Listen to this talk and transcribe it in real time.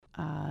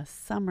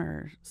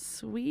Summer,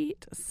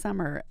 sweet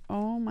summer.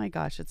 Oh my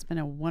gosh, it's been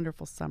a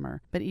wonderful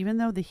summer. But even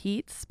though the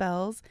heat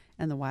spells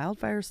and the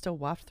wildfires still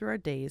waft through our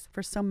days,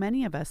 for so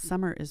many of us,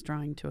 summer is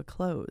drawing to a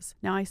close.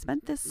 Now, I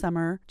spent this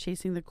summer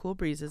chasing the cool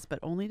breezes, but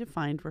only to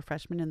find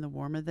refreshment in the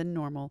warmer than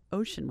normal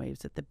ocean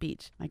waves at the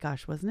beach. My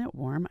gosh, wasn't it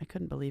warm? I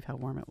couldn't believe how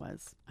warm it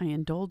was. I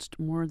indulged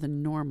more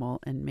than normal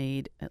and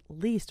made at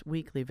least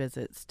weekly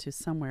visits to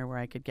somewhere where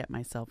I could get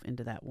myself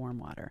into that warm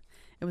water.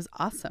 It was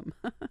awesome.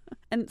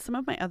 And some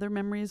of my other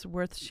memories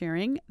worth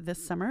sharing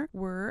this summer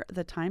were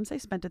the times I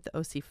spent at the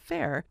OC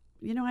Fair.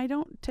 You know, I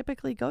don't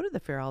typically go to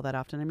the fair all that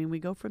often. I mean, we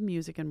go for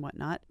music and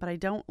whatnot, but I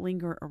don't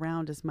linger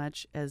around as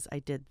much as I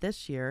did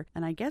this year.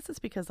 And I guess it's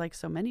because, like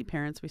so many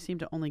parents, we seem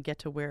to only get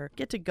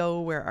to go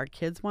where our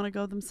kids want to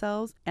go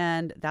themselves.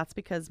 And that's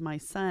because my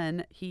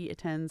son, he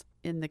attends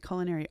in the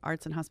Culinary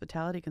Arts and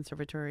Hospitality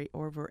Conservatory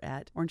over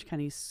at Orange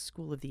County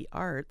School of the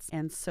Arts.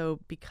 And so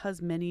because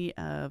many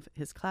of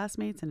his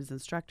classmates and his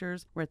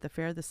instructors were at the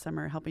fair this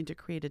summer helping to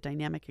create a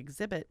dynamic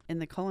exhibit in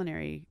the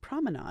culinary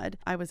promenade,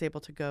 I was able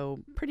to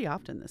go pretty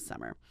often this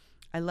summer.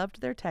 I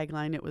loved their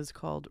tagline. It was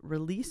called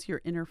Release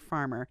Your Inner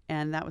Farmer,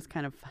 and that was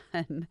kind of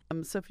fun.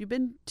 So if you've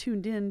been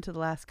tuned in to the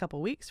last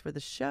couple weeks for the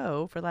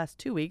show, for the last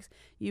 2 weeks,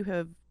 you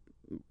have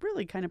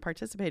really kind of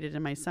participated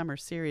in my summer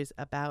series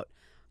about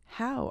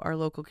how our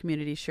local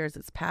community shares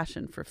its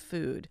passion for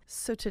food.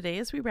 So today,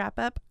 as we wrap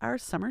up our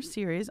summer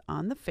series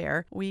on the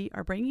fair, we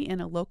are bringing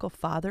in a local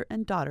father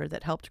and daughter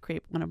that helped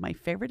create one of my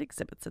favorite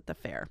exhibits at the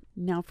fair.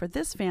 Now, for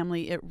this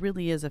family, it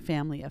really is a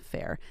family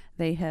affair.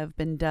 They have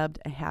been dubbed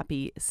a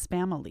happy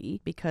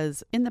SPAMily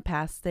because in the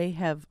past, they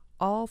have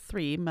all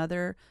three,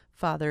 mother,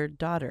 father,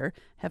 daughter,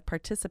 have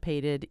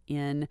participated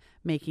in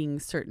making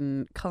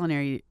certain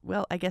culinary,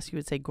 well, I guess you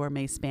would say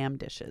gourmet Spam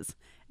dishes.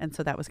 And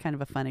so that was kind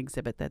of a fun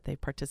exhibit that they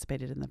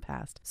participated in the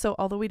past. So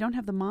although we don't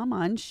have the mom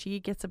on, she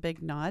gets a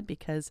big nod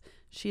because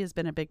she has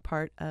been a big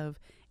part of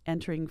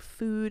entering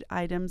food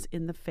items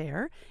in the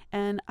fair.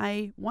 And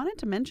I wanted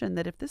to mention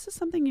that if this is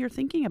something you're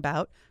thinking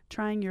about,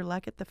 trying your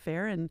luck at the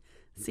fair and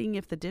seeing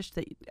if the dish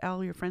that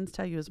all your friends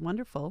tell you is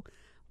wonderful,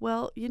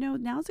 well, you know,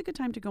 now's a good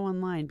time to go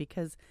online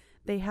because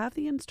they have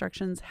the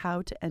instructions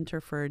how to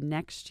enter for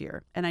next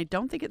year. And I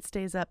don't think it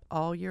stays up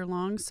all year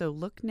long, so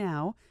look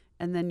now,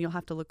 and then you'll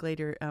have to look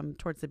later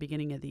towards the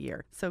beginning of the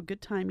year. So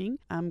good timing.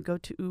 Go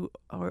to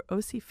our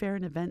OC Fair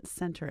and Events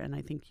Center, and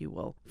I think you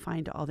will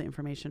find all the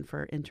information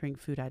for entering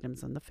food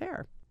items on the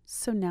fair.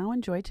 So now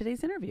enjoy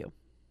today's interview.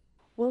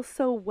 Well,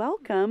 so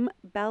welcome,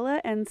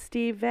 Bella and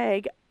Steve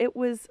Vegh. It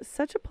was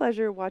such a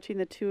pleasure watching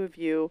the two of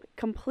you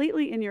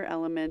completely in your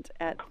element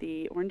at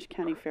the Orange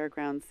County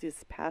Fairgrounds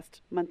this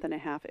past month and a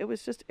half. It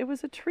was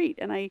a treat.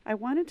 And I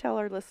want to tell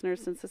our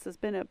listeners, since this has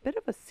been a bit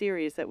of a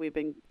series that we've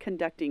been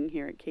conducting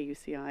here at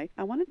KUCI,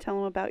 I want to tell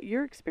them about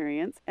your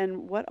experience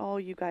and what all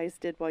you guys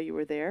did while you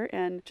were there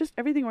and just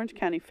everything Orange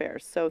County Fair.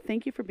 So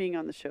thank you for being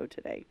on the show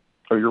today.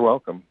 Oh, you're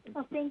welcome.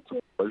 Oh, thank you.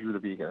 Pleasure to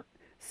be here.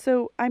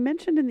 So I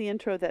mentioned in the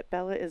intro that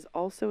Bella is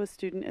also a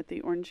student at the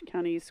Orange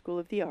County School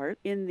of the Arts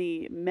in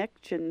the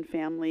Mekchin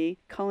Family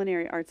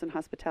Culinary Arts and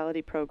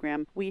Hospitality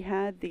Program. We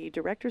had the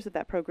directors of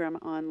that program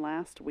on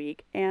last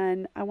week,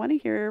 and I want to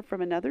hear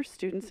from another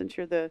student, since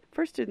you're the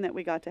first student that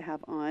we got to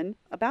have on,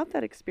 about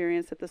that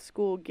experience that the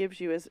school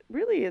gives you as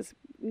really is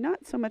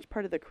not so much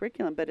part of the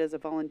curriculum, but as a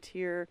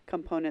volunteer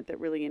component that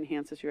really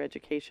enhances your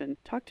education.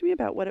 Talk to me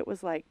about what it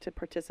was like to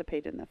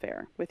participate in the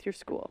fair with your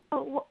school.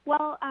 Oh,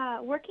 well,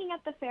 working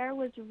at the fair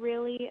was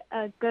really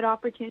a good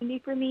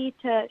opportunity for me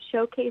to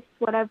showcase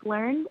what I've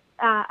learned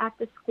at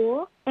the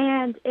school,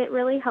 and it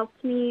really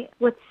helped me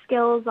with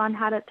skills on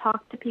how to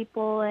talk to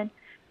people and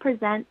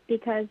present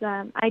because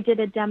I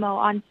did a demo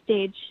on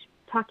stage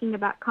talking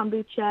about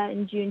kombucha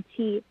and June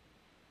tea.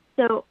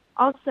 So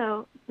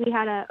also we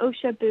had a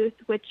OSHA booth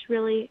which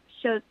really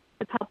showed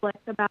the public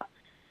about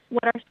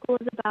what our school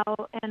is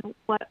about and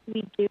what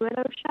we do at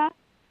OSHA,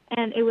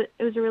 and it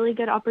was a really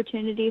good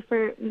opportunity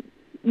for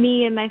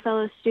me and my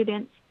fellow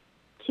students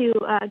to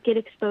get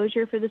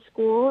exposure for the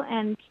school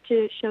and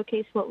to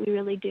showcase what we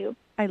really do.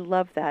 I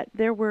love that.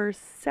 There were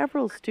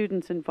several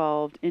students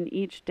involved in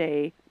each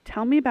day.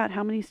 Tell me about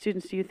how many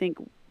students do you think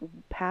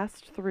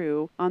passed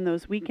through on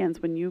those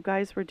weekends when you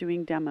guys were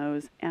doing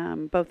demos,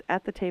 both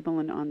at the table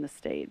and on the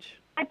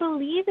stage? I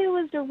believe it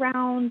was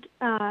around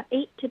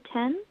 8 to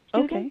 10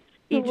 students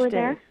who each were day.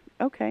 there.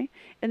 Okay.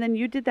 And then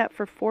you did that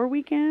for 4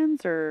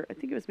 weekends, or I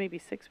think it was maybe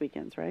 6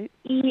 weekends, right?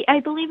 I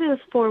believe it was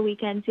 4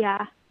 weekends,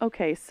 yeah.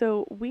 Okay,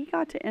 so we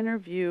got to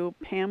interview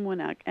Pam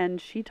Winnock,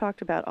 and she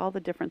talked about all the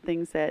different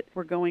things that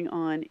were going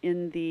on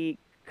in the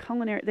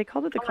culinary, they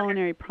called it the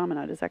culinary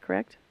promenade, is that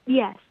correct?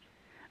 Yes.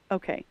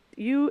 Okay.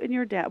 You and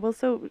your dad, well,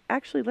 so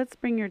actually let's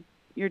bring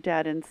your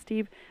dad in.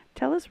 Steve,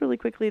 tell us really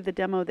quickly the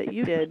demo that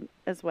you did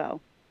as well.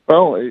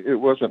 Well, it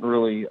wasn't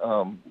really,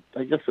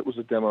 I guess it was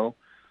a demo.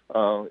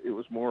 It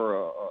was more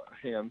a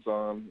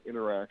hands-on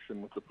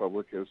interaction with the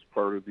public as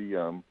part of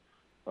the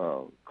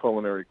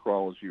culinary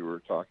crawl, as you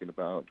were talking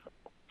about,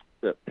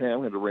 that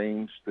Pam had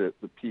arranged that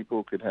the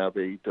people could have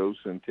a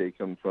docent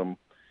taken from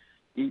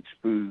each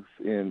booth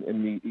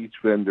and meet each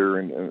vendor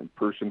and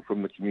person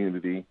from the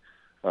community.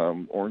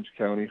 Orange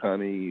County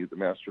Honey, the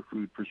Master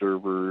Food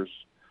Preservers,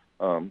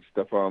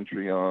 Stefan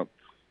Triant,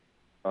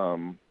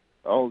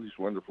 all of these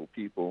wonderful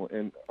people.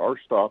 And our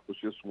stop was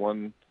just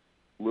one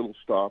little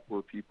stop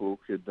where people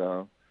could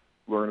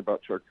learn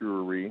about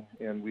charcuterie.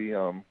 And we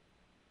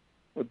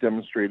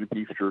demonstrated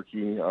beef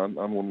jerky on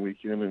one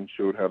weekend and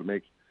showed how to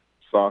make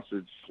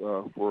sausage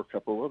for a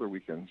couple of other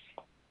weekends.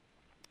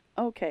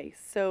 Okay,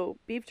 so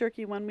beef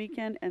jerky one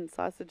weekend and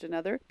sausage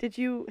another. Did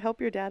you help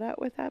your dad out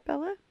with that,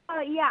 Bella?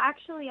 Yeah,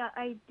 actually,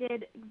 I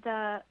did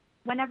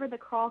whenever the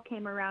crawl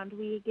came around,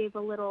 we gave a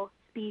little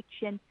speech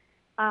and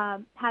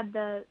had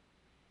the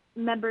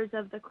members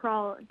of the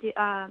crawl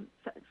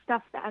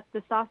stuff at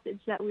the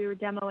sausage that we were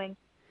demoing.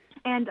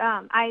 And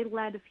I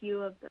led a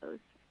few of those.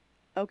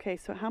 Okay,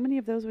 so how many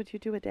of those would you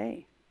do a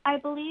day? I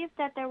believe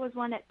that there was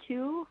one at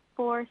 2,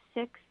 4,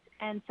 6,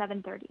 and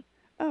 7:30.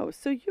 Oh,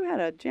 so you had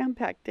a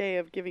jam-packed day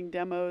of giving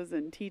demos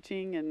and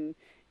teaching and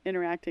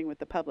interacting with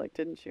the public,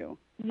 didn't you?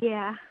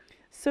 Yeah.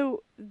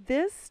 So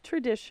this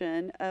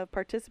tradition of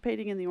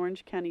participating in the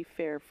Orange County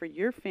Fair for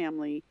your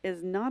family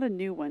is not a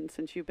new one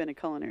since you've been a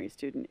culinary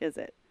student, is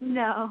it?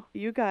 No.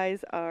 You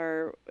guys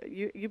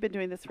you've been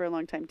doing this for a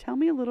long time. Tell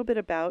me a little bit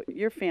about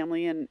your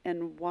family and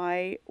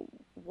why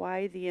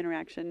the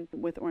interaction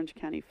with Orange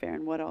County Fair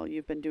and what all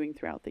you've been doing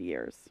throughout the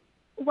years.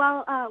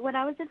 Well, when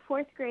I was in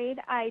 4th grade,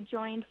 I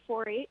joined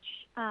 4-H.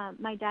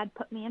 My dad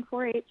put me in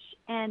 4-H,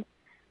 and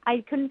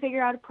I couldn't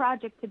figure out a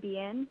project to be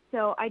in,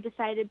 so I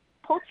decided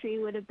poultry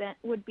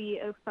would be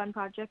a fun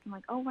project. I'm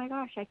like, oh my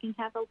gosh, I can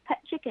have a pet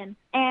chicken.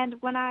 And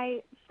when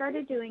I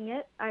started doing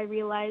it, I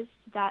realized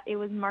that it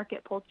was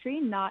market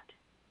poultry, not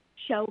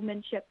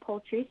showmanship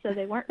poultry. So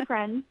they weren't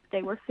friends;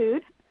 they were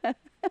food.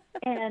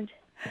 And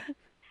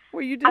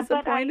were you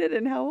disappointed?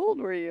 And how old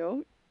were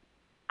you?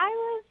 I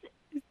was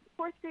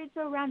 4th grade,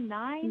 so around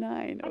 9.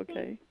 9,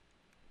 okay.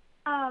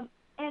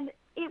 And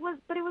it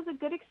was a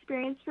good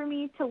experience for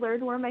me to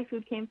learn where my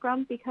food came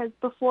from, because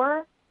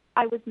before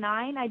I was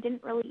 9, I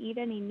didn't really eat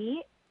any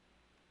meat.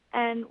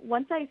 And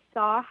once I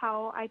saw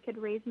how I could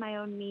raise my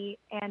own meat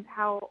and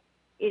how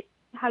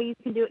you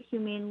can do it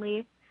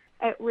humanely,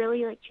 it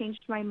really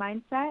changed my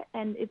mindset,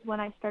 and it's when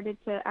I started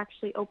to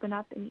actually open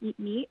up and eat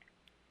meat.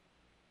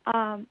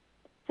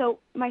 So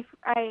when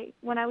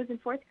I was in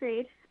 4th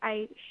grade,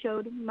 I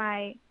showed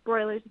my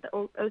broilers at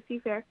the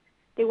OC Fair.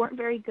 They weren't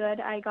very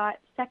good. I got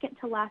second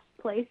to last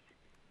place,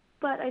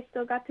 but I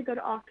still got to go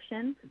to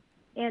auction,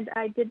 and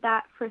I did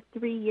that for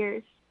 3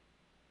 years.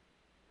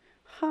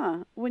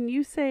 Huh. When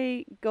you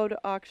say go to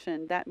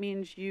auction, that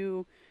means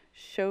you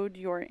showed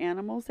your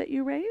animals that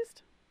you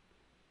raised?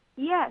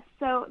 Yes.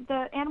 So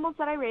the animals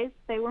that I raised,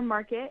 they were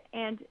market,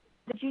 and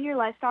the Junior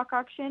Livestock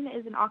Auction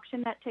is an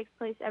auction that takes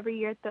place every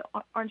year at the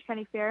Orange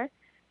County Fair,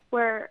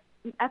 where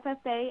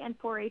FFA and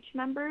 4-H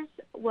members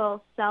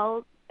will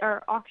sell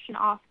or auction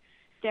off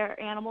their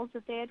animals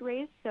that they had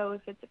raised. So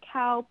if it's a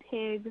cow,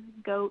 pig,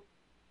 goat,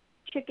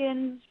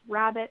 chickens,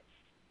 rabbits,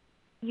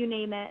 you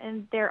name it,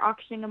 and they're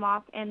auctioning them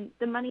off, and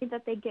the money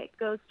that they get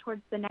goes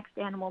towards the next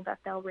animal that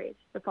they'll raise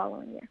the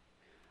following year.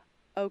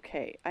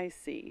 Okay, I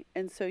see.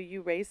 And so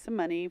you raise some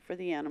money for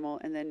the animal,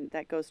 and then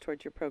that goes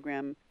towards your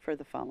program for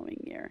the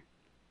following year.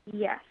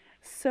 Yes.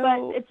 So,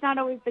 but it's not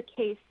always the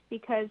case,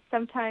 because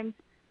sometimes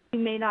you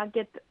may not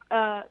get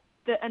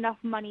enough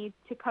money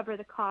to cover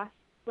the cost.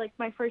 Like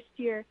my first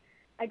year,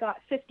 I got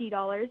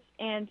 $50,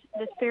 and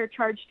the fair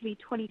charged me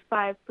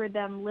 $25 for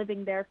them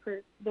living there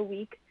for the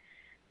week.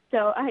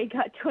 So I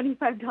got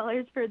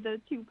 $25 for those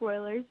 2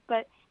 broilers,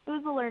 but it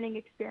was a learning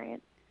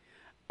experience.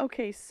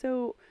 Okay,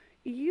 so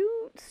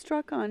you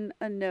struck on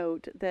a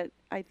note that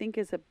I think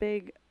is a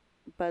big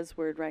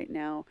buzzword right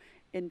now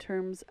in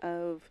terms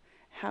of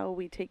how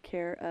we take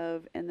care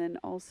of and then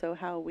also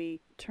how we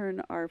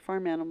turn our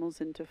farm animals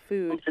into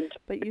food.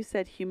 But you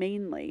said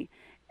humanely.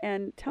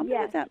 And tell me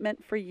what that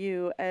meant for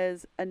you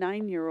as a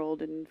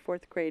 9-year-old in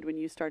 4th grade when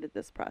you started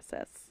this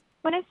process.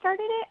 When I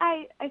started it,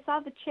 I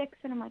saw the chicks,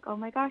 and I'm like, oh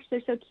my gosh,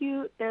 they're so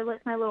cute. They're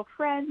like my little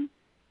friends.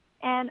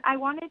 And I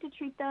wanted to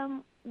treat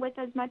them with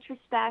as much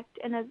respect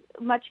and as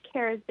much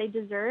care as they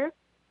deserve.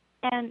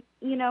 And,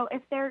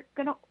 if they're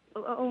going to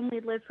only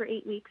live for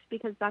 8 weeks,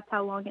 because that's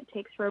how long it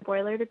takes for a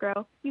broiler to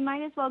grow, you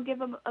might as well give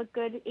them a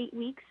good 8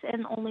 weeks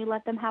and only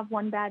let them have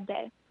one bad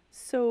day.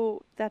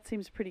 So that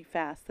seems pretty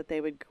fast that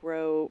they would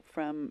grow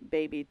from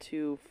baby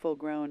to full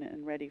grown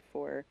and ready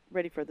for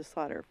the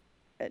slaughter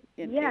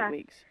in 8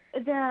 weeks.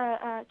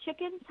 The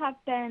chickens have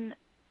been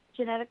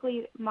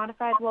genetically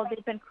modified. Well,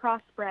 they've been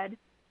crossbred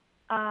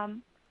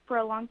for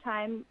a long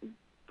time,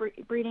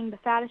 breeding the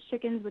fattest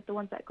chickens with the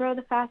ones that grow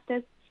the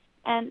fastest.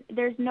 And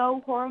there's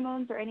no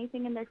hormones or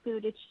anything in their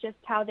food. It's just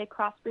how they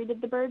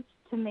crossbreeded the birds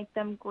to make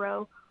them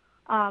grow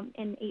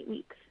in 8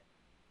 weeks.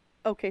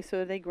 Okay, so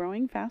are they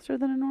growing faster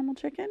than a normal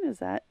chicken? Is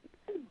that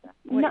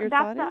what your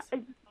thought is?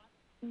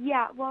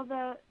 Yeah, well,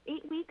 the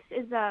 8 weeks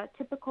is a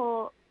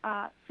typical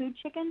food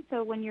chicken.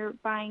 So when you're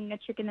buying a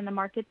chicken in the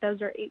market,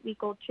 those are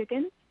 8-week-old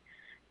chickens.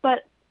 But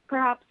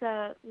perhaps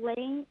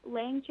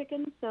laying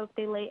chickens. So if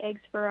they lay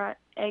eggs for a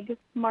egg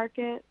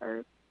market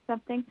or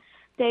something,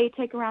 they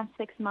take around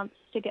 6 months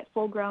to get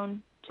full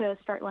grown to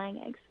start laying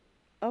eggs.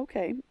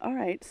 Okay, all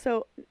right.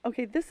 So,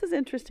 okay, this is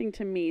interesting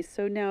to me.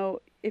 So now,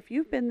 if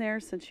you've been there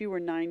since you were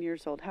 9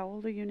 years old, how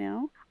old are you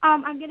now?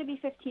 I'm going to be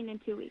 15 in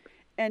 2 weeks.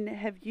 And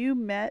have you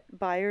met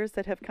buyers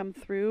that have come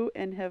through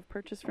and have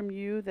purchased from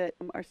you that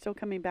are still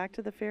coming back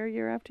to the fair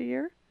year after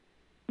year?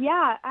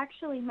 Yeah,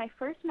 actually, my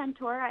first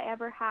mentor I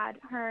ever had,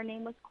 her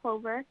name was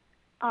Clover.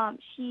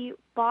 She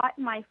bought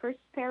my first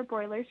pair of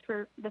broilers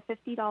for the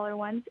 $50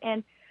 ones,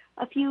 and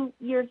a few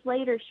years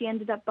later, she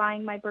ended up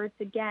buying my birds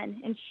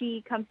again, and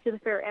she comes to the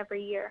fair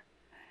every year.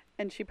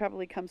 And she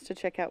probably comes to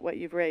check out what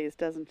you've raised,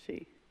 doesn't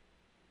she?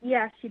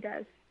 Yeah, she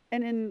does.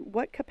 And in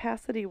what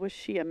capacity was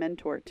she a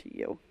mentor to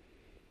you?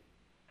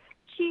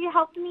 She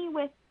helped me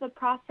with the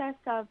process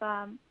of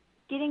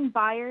getting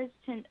buyers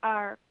to,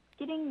 or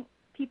getting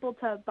people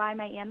to buy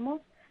my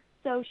animals.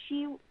 So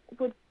she's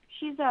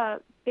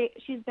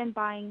been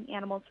buying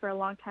animals for a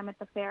long time at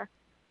the fair,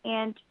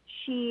 and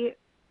she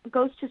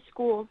goes to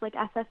schools like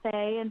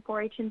SSA and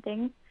 4-H and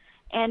things,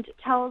 and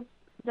tells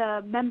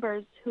the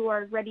members who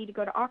are ready to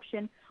go to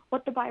auction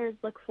what the buyers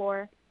look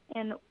for,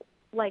 and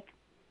like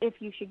if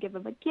you should give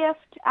them a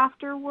gift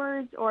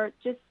afterwards, or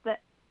just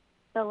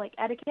the like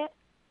etiquette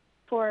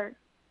for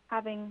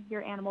having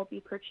your animal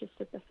be purchased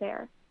at the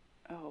fair.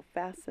 Oh,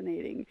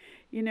 fascinating.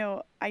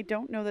 I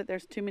don't know that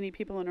there's too many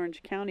people in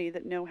Orange County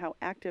that know how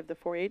active the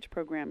 4-H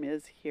program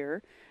is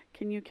here.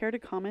 Can you care to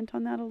comment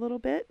on that a little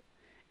bit?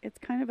 It's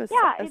kind of a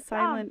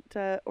silent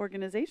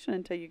organization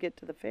until you get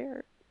to the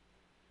fair.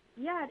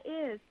 Yeah, it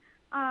is.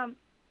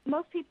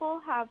 Most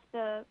people have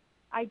the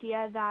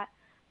idea that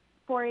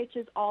 4-H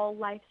is all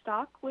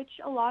livestock, which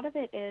a lot of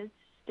it is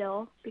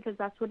still, because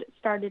that's what it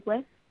started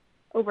with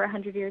over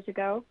 100 years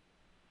ago.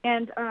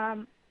 And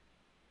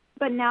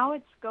but now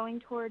it's going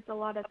towards a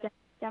lot of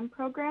STEM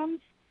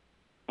programs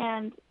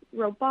and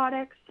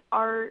robotics,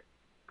 art,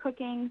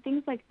 cooking,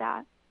 things like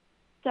that.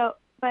 So,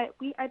 but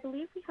I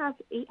believe we have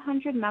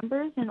 800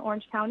 members in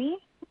Orange County,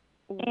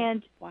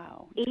 and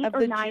wow, 8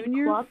 or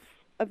 9 clubs.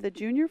 Of the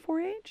junior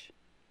 4-H?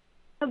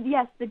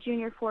 Yes, the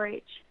junior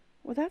 4-H.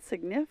 Well, that's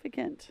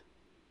significant.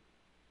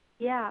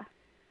 Yeah.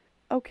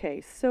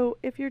 Okay, so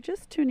if you're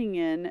just tuning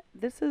in,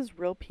 this is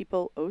Real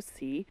People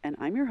OC, and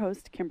I'm your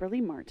host,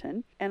 Kimberly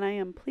Martin, and I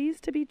am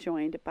pleased to be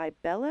joined by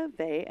Bella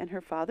Vegh and her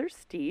father,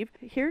 Steve,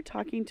 here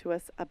talking to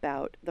us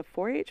about the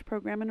 4-H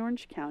program in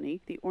Orange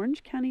County, the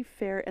Orange County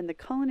Fair, and the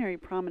Culinary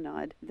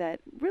Promenade that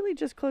really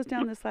just closed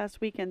down this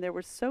last weekend. There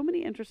were so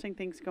many interesting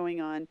things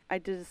going on. I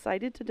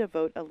decided to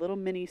devote a little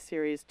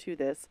mini-series to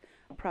this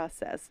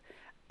process.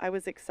 I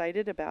was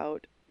excited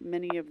about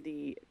many of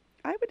the,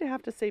 I would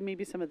have to say,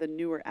 maybe some of the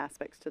newer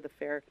aspects to the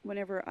fair.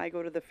 Whenever I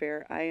go to the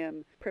fair, I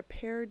am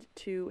prepared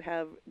to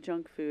have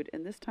junk food,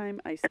 and this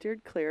time I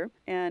steered clear,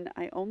 and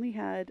I only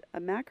had a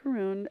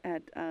macaroon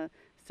at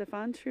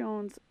Stéphane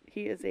Trion's.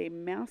 He is a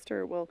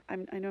master, well, I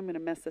know I'm going to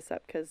mess this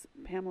up because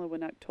Pamela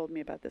Winnock told me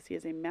about this. He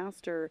is a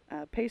master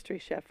pastry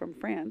chef from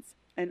France,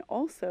 and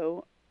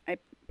also I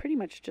pretty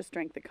much just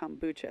drank the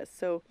kombucha.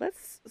 So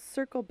let's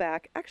circle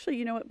back. Actually,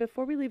 you know what?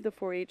 Before we leave the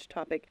 4-H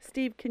topic,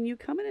 Steve, can you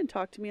come in and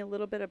talk to me a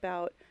little bit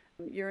about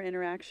your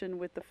interaction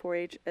with the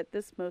 4-H at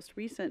this most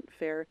recent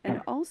fair?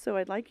 And also,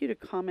 I'd like you to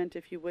comment,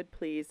 if you would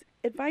please,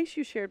 advice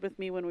you shared with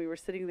me when we were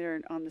sitting there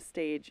on the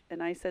stage,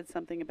 and I said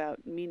something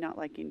about me not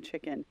liking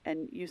chicken,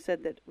 and you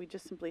said that we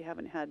just simply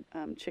haven't had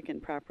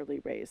chicken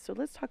properly raised. So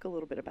let's talk a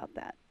little bit about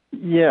that.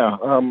 Yeah,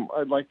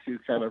 I'd like to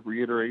kind of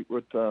reiterate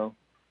what Bella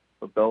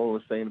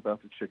was saying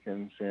about the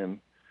chickens, and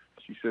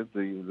she said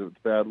the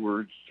bad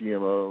words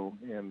GMO,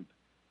 and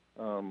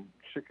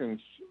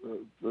chickens,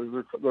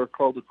 they're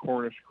called a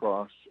Cornish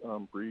cross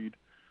breed.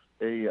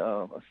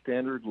 A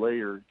standard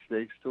layer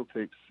today still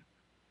takes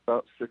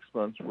about 6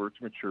 months for it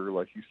to mature,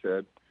 like you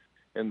said,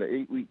 and the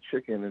 8-week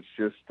chicken is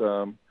just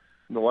in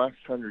the last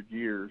 100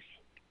 years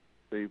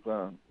they've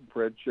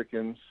bred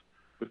chickens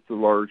with the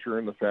larger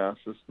and the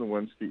fastest, the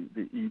ones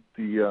that eat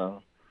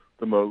the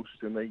most,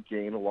 and they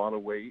gain a lot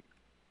of weight.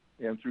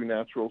 And through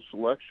natural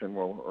selection,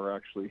 or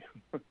actually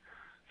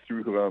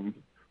through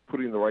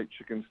putting the right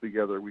chickens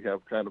together, we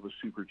have kind of a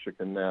super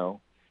chicken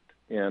now.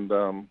 And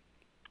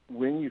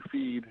when you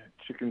feed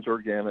chickens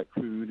organic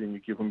food and you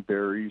give them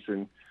berries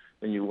and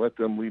you let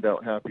them lead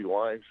out happy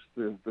lives,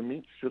 the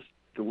meat's just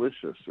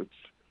delicious.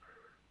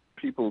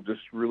 People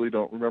just really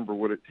don't remember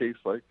what it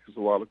tastes like, because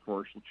a lot of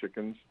commercial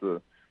chickens,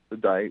 the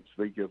diets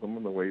they give them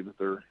and the way that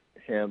they're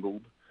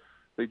handled,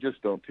 they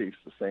just don't taste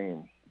the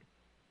same.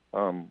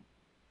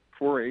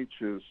 4-H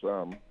is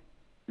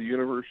the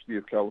University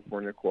of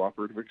California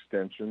Cooperative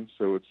Extension,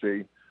 so it's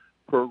a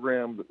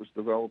program that was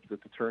developed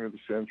at the turn of the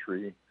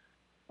century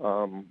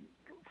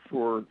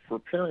for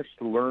parents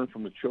to learn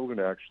from the children,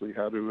 actually,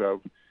 how to have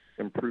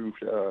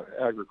improved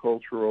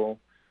agricultural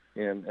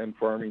and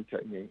farming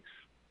techniques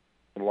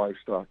and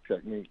livestock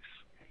techniques.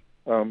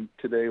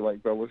 Today,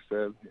 like Bella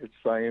said, it's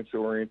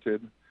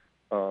science-oriented.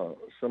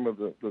 Some of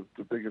the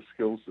biggest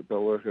skills that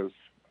Bella has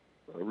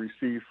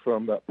received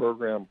from that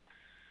program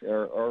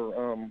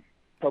our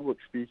public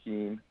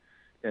speaking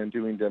and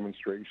doing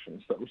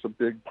demonstrations. That was a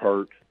big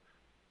part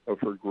of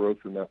her growth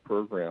in that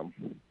program.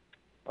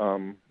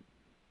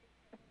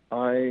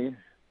 I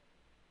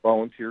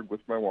volunteered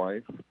with my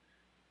wife,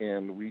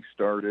 and we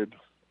started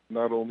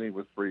not only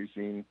with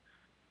raising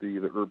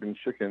the urban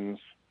chickens,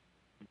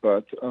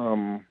 but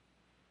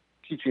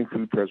teaching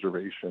food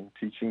preservation,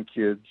 teaching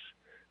kids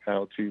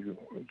how to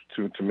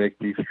make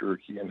beef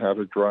jerky and how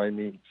to dry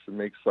meats and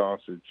make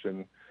sausage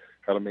and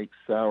how to make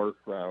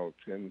sauerkraut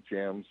and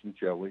jams and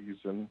jellies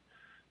and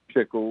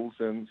pickles.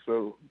 And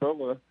so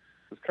Bella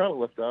was kind of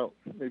left out.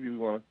 Maybe we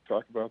want to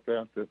talk about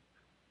that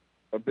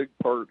a big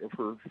part of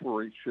her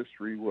 4-H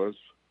history was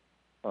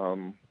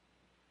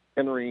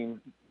entering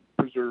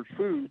preserved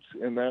foods,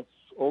 and that's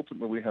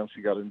ultimately how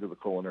she got into the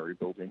culinary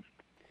building.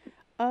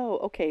 Oh,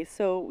 okay.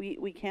 So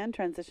we can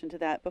transition to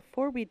that.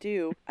 Before we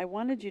do, I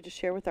wanted you to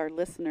share with our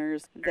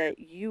listeners that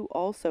you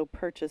also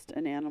purchased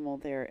an animal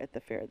there at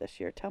the fair this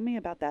year. Tell me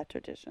about that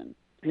tradition.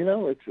 You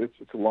know,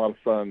 it's a lot of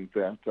fun.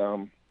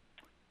 That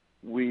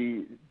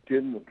we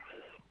didn't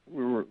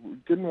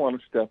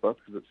want to step up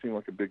because it seemed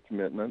like a big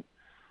commitment.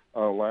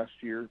 Last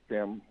year,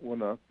 Pam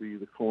went up,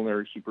 the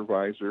culinary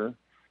supervisor,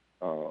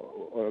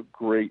 a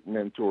great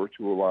mentor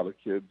to a lot of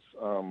kids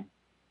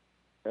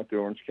at the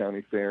Orange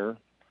County Fair.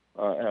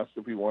 Asked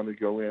if we wanted to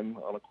go in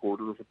on a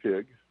quarter of a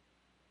pig,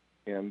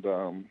 and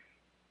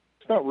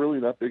it's not really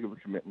that big of a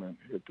commitment.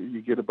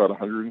 You get about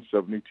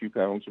 172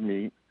 pounds of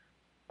meat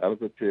out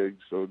of a pig,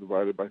 so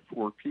divided by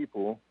 4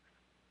 people,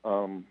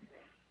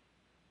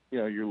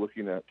 you're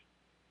looking at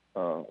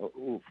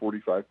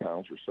 45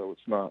 pounds or so.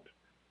 It's not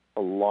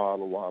a lot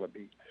of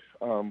meat.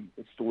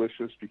 It's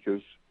delicious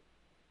because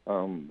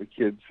the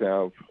kids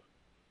have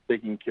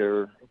taken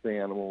care of the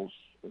animals,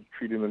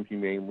 treating them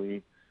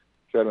humanely,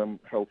 fed them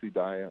healthy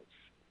diets,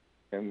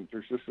 and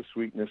there's just a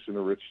sweetness and a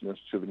richness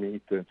to the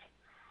meat that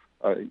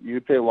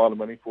you pay a lot of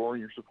money for, and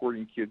you're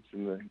supporting kids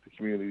in the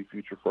community,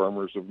 Future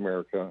Farmers of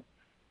America,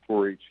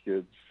 4-H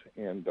kids,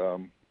 and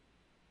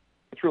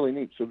it's really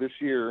neat. So this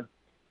year,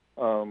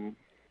 3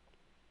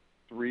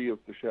 of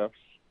the chefs,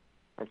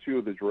 or 2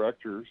 of the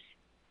directors,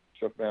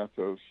 Chef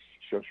Matos,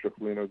 Chef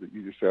Strifolino that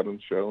you just had on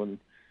the show,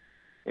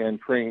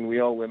 and Crane, we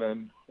all went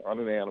on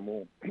an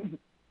animal,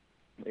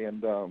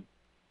 and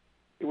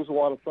it was a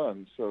lot of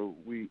fun. So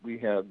we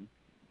had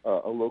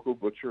a local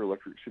butcher,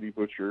 Electric City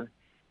Butcher.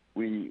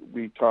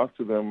 We talked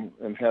to them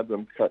and had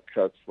them cut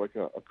cuts like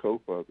a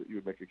copa that you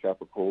would make a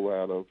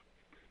capicola out of,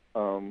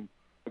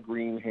 a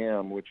green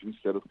ham, which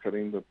instead of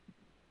cutting the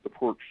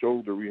pork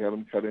shoulder, we had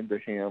them cut into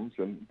hams,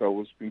 and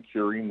Bella's been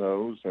curing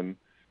those, and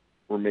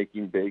we're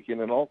making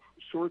bacon and all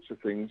sorts of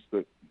things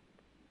that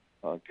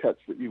cuts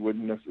that you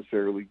wouldn't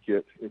necessarily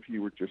get if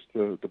you were just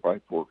to buy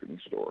pork in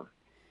the store.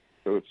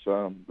 So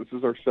this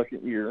is our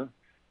 2nd year.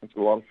 It's a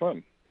lot of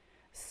fun.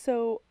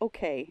 So,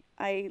 okay,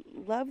 I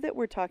love that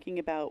we're talking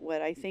about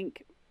what I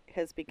think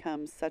has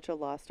become such a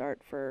lost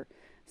art for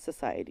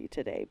society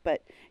today,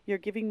 but you're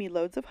giving me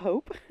loads of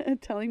hope,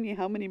 telling me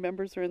how many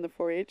members are in the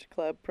 4-H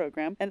club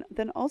program, and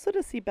then also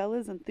to see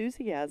Bella's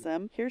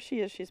enthusiasm. Here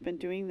she is, she's been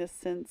doing this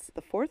since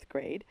the 4th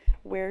grade,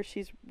 where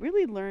she's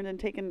really learned and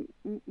taken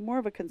more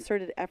of a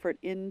concerted effort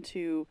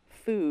into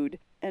food,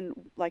 and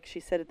like she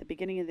said at the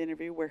beginning of the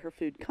interview, where her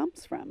food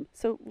comes from.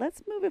 So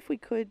let's move, if we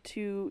could,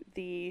 to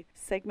the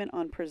segment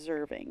on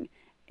preserving.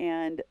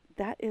 And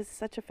that is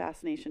such a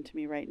fascination to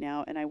me right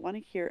now. And I want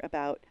to hear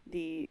about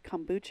the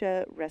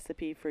kombucha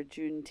recipe for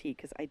June tea,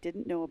 because I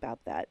didn't know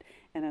about that.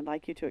 And I'd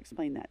like you to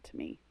explain that to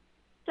me.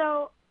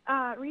 So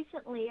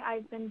recently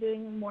I've been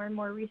doing more and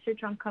more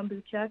research on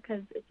kombucha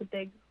because it's a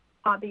big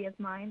hobby of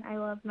mine. I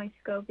love my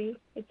SCOBY.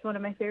 It's one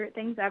of my favorite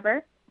things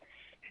ever.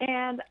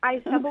 And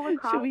I stumbled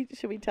across...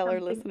 Should we tell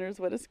our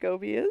listeners what a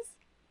SCOBY is?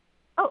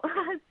 Oh,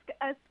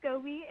 a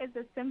SCOBY is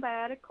a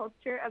symbiotic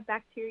culture of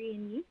bacteria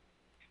and yeast.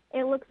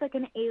 It looks like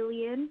an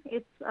alien.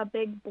 It's a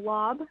big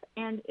blob,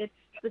 and it's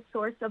the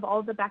source of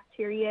all the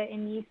bacteria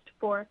and yeast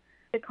for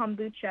the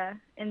kombucha,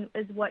 and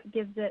is what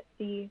gives it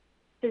the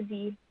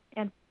fizzy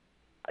and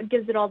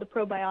gives it all the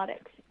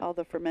probiotics. All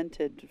the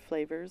fermented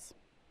flavors.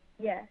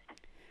 Yes.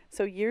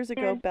 So years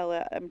ago,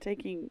 Bella, I'm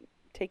taking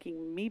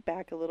me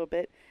back a little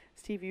bit.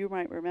 Steve, you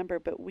might remember,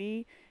 but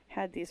we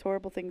had these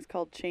horrible things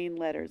called chain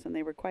letters, and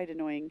they were quite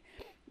annoying.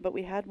 But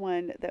we had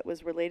one that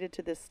was related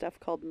to this stuff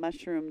called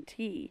mushroom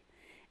tea.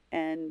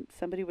 And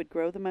somebody would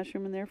grow the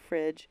mushroom in their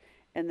fridge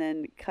and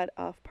then cut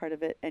off part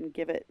of it and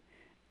give it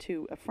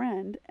to a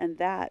friend. And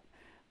that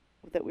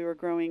we were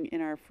growing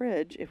in our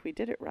fridge, if we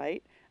did it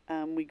right,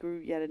 we grew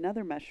yet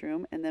another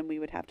mushroom, and then we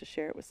would have to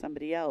share it with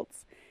somebody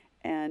else.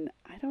 And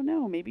I don't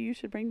know, maybe you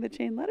should bring the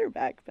chain letter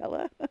back,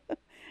 Bella.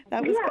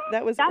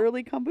 that was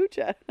early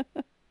kombucha.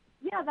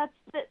 Yeah,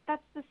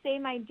 that's the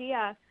same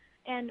idea.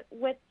 And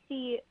with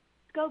the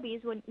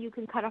SCOBYs, when you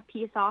can cut a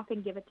piece off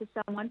and give it to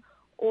someone,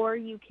 or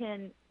you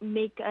can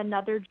make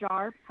another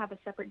jar, have a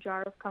separate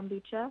jar of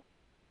kombucha.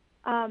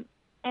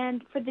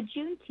 And for the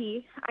June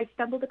tea, I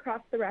stumbled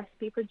across the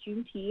recipe for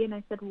June tea, and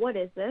I said, what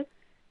is this?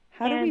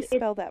 How do we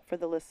spell that for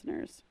the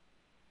listeners?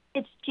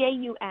 It's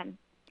Jun.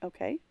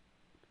 Okay.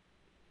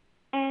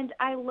 And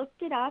I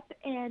looked it up,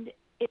 and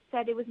it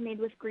said it was made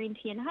with green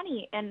tea and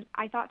honey. And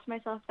I thought to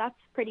myself, that's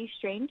pretty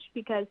strange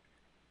because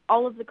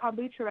all of the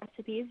kombucha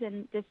recipes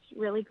in this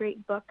really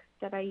great book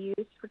that I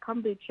use for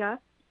kombucha,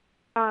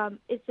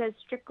 it says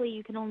strictly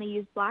you can only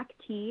use black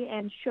tea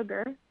and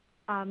sugar,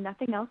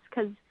 nothing else,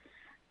 because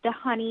the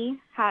honey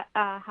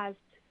has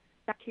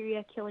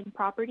bacteria-killing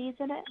properties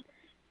in it,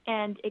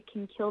 and it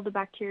can kill the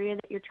bacteria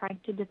that you're trying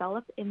to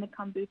develop in the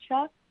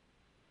kombucha.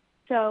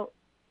 So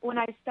when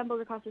I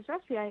stumbled across this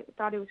recipe, I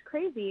thought it was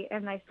crazy,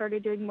 and I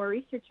started doing more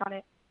research on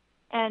it.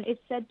 And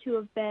it's said to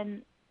have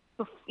been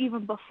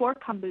even before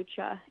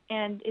kombucha,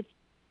 and it's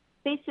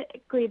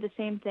basically the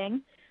same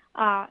thing.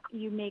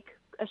 You make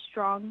a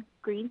strong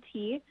green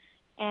tea,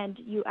 and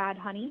you add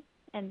honey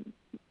and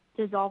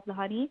dissolve the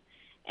honey,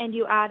 and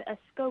you add a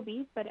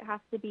SCOBY, but it has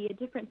to be a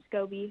different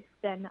SCOBY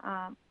than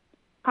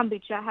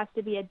kombucha. It has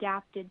to be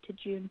adapted to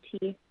June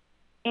tea,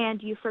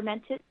 and you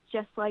ferment it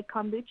just like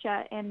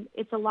kombucha, and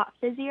it's a lot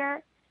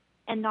fizzier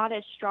and not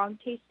as strong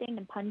tasting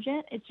and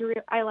pungent.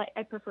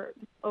 I prefer it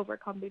over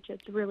kombucha.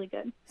 It's really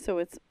good. So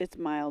it's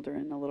milder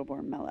and a little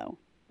more mellow.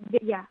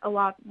 Yeah, a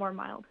lot more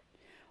mild.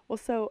 Well,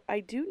 so I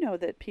do know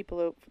that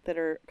people that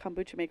are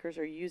kombucha makers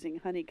are using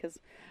honey because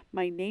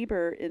my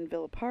neighbor in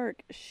Villa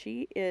Park,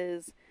 she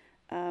is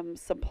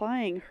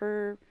supplying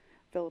her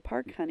Villa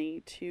Park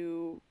honey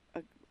to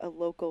a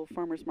local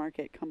farmer's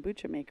market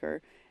kombucha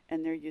maker,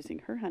 and they're using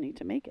her honey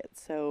to make it.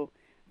 So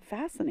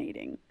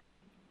fascinating.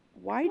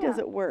 Why does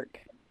it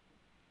work?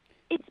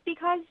 It's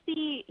because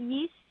the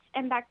yeasts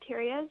and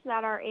bacteria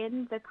that are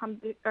in the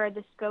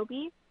the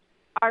SCOBY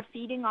are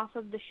feeding off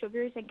of the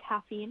sugars and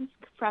caffeines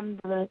from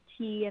the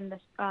tea and the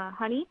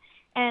honey,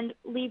 and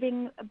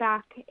leaving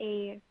back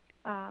a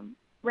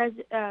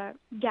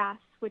gas,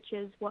 which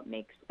is what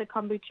makes the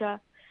kombucha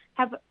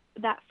have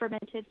that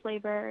fermented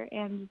flavor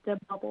and the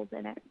bubbles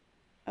in it.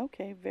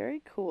 Okay,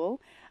 very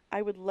cool.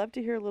 I would love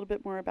to hear a little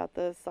bit more about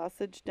the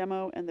sausage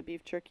demo and the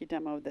beef jerky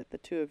demo that the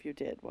two of you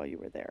did while you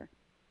were there.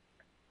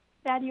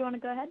 Dad, you want to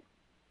go ahead?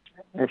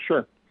 Oh,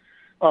 sure.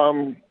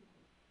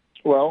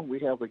 Well, we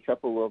have a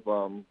couple of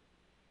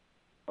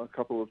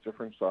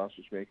different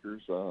sausage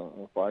makers, a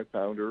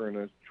 5-pounder and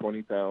a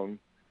 20-pound.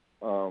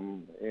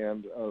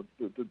 And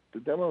the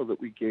demo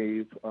that we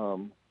gave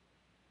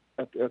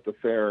at the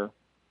fair,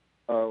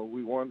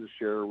 we wanted to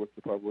share with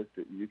the public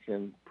that you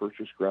can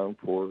purchase ground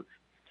pork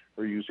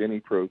or use any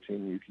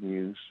protein. You can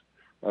use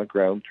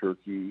ground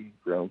turkey,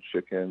 ground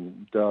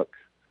chicken, duck,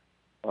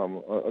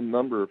 a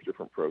number of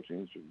different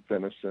proteins,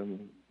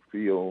 venison,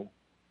 veal,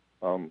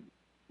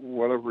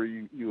 whatever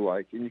you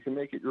like, and you can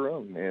make it your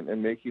own.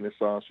 And making a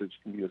sausage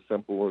can be as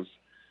simple as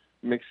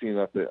mixing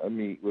up a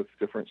meat with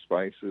different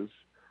spices,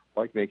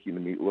 like making a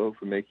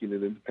meatloaf and making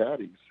it into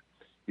patties.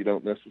 You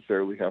don't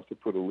necessarily have to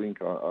put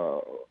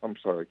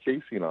a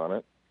casing on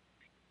it.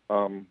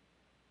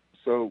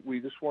 So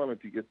we just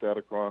wanted to get that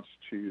across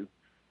to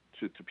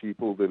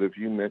people that if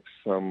you mix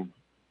some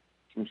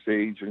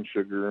sage and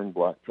sugar and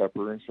black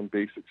pepper and some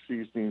basic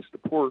seasonings to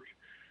pork,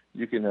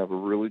 you can have a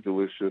really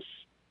delicious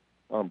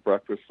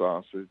breakfast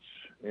sausage,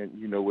 and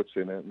you know what's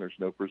in it, and there's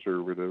no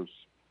preservatives.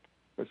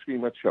 It's going to be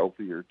much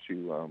healthier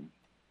to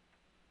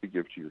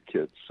give to your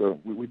kids. So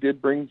we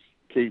did bring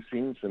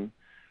casings and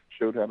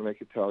showed how to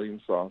make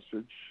Italian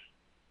sausage.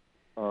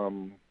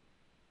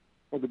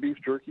 Well, the beef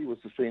jerky was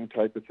the same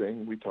type of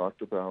thing. We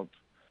talked about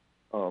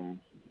a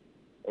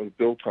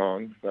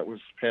biltong. That was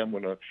Pam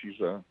Winnock. She's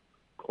a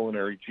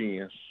culinary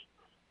genius.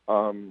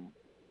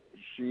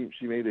 She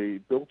made a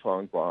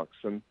biltong box,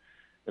 and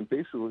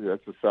basically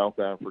that's a South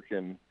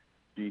African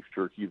beef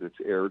jerky that's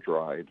air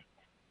dried.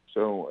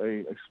 So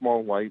a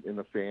small light in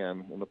a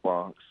fan in the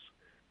box,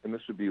 and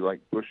this would be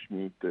like bush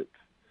meat that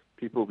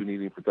people have been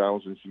eating for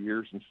thousands of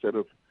years. Instead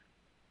of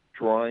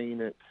drying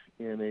it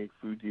in a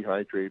food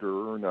dehydrator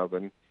or an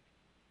oven,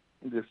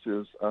 this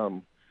is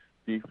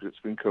beef that's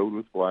been coated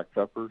with black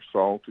pepper,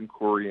 salt, and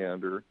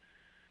coriander,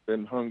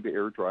 then hung to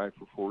air dry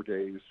for 4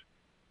 days.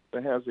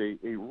 It has a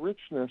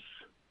richness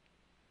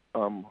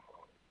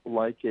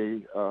like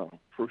a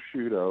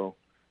prosciutto,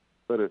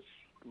 but it's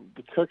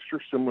the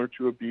texture similar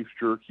to a beef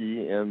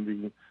jerky and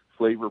the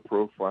flavor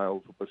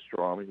profile of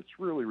pastrami. It's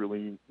really,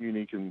 really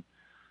unique and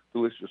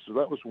delicious. So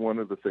that was one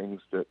of the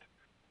things that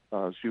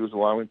she was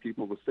allowing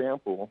people to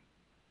sample.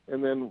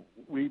 And then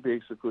we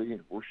basically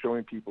were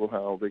showing people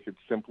how they could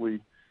simply,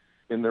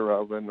 in their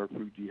oven or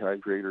food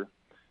dehydrator,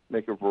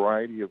 make a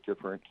variety of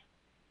different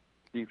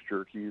beef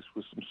jerkies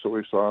with some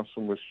soy sauce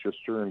and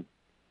Worcestershire, and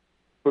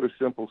put a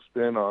simple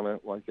spin on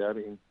it, like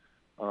adding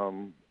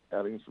some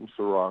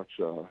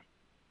sriracha,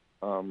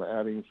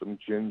 adding some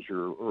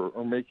ginger,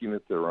 or making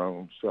it their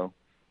own. So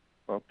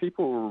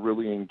people were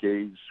really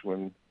engaged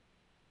when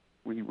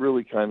we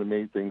really kind of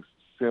made things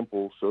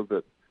simple so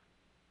that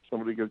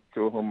somebody could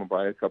go home and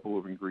buy a couple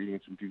of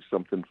ingredients and do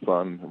something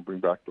fun and bring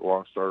back the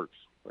lost arts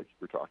like you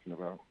were talking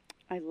about.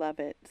 I love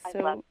it.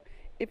 So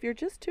if you're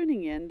just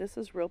tuning in, this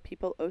is Real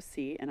People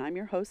OC, and I'm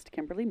your host,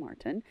 Kimberly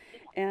Martin.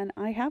 And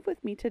I have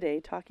with me today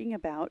talking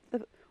about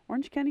the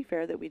Orange County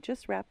Fair that we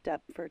just wrapped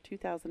up for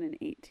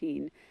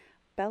 2018.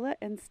 Bella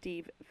and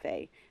Steve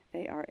Vegh.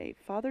 They are a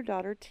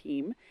father-daughter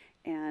team,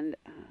 and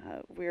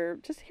we're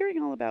just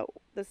hearing all about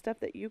the stuff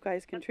that you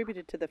guys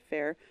contributed to the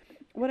fair.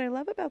 What I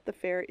love about the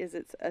fair is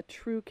it's a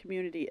true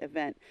community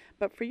event,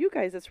 but for you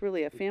guys, it's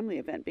really a family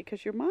event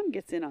because your mom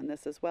gets in on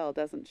this as well,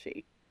 doesn't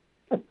she?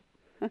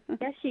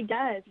 Yes, she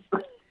does.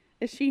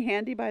 Is she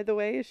handy, by the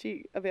way? Is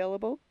she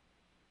available?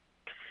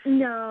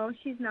 No,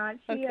 she's not.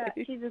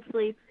 Okay. She's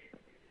asleep.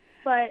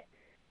 But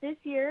this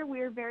year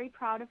we are very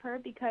proud of her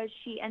because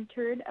she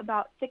entered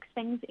about 6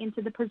 things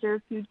into the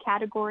preserved food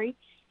category,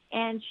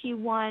 and she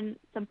won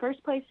some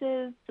first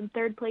places, some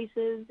third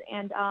places,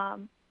 and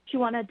she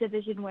won a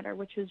division winner,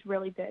 which was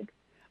really big.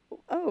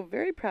 Oh,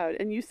 very proud.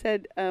 And you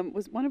said,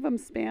 was one of them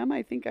spam?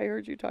 I think I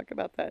heard you talk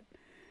about that.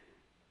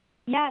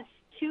 Yes,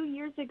 2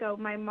 years ago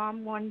my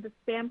mom won the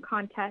spam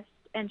contest,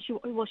 and she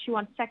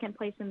won second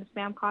place in the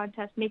spam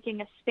contest,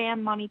 making a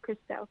spam Monte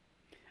Cristo.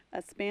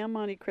 A spam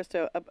Monte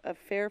Cristo, a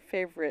fair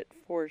favorite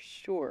for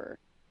sure.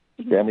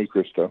 Sammy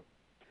Cristo.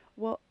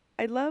 Well,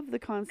 I love the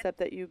concept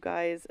that you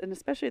guys, and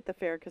especially at the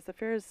fair, because the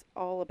fair is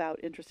all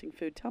about interesting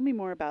food. Tell me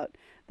more about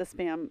the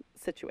spam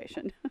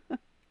situation.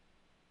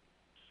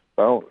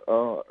 Well,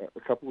 a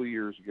couple of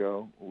years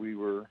ago, we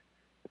were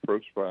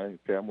approached by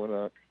Pam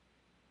Winnock,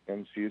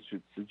 and she had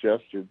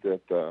suggested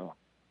that,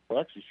 well,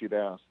 actually, she'd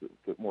asked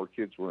that more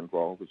kids were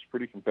involved. It's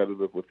pretty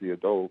competitive with the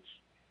adults.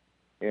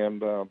 And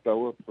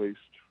Bella placed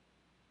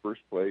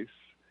first place.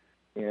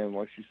 And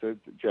like she said,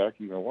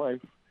 Jackie, my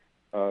wife,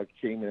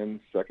 came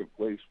in second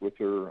place with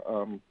her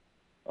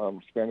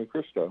Spammy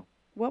Cristo.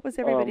 What was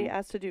everybody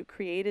asked to do?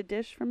 Create a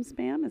dish from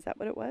spam? Is that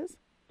what it was?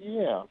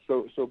 Yeah.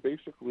 So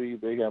basically,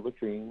 they have a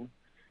theme,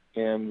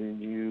 and then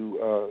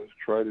you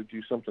try to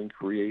do something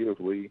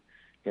creatively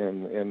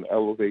and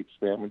elevate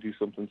spam and do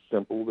something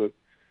simple that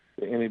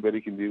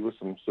anybody can do with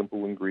some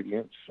simple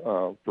ingredients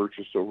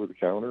purchased over the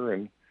counter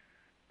and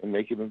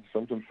make it into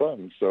something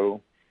fun.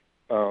 So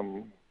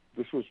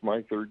this was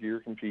my third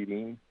year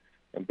competing,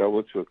 and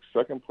Bella took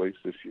second place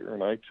this year,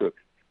 and I took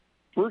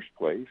first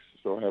place.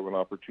 So I have an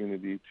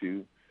opportunity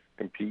to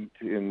compete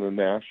in the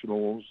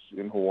nationals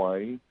in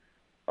Hawaii.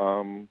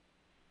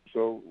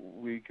 So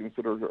we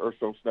consider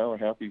ourselves now a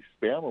happy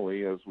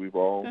SPAMily, as we've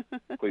all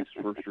placed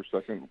first or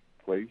second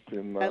place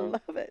in I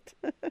love it.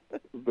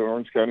 the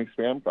Orange County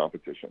Spam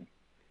competition.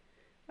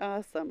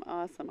 Awesome,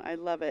 awesome. I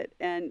love it.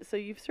 And so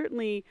you've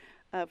certainly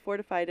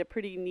fortified a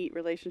pretty neat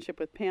relationship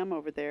with Pam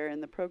over there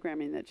and the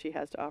programming that she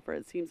has to offer.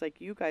 It seems like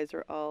you guys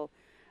are all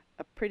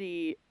a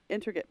pretty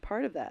intricate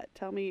part of that.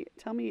 Tell me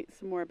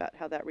some more about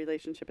how that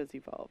relationship has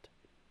evolved.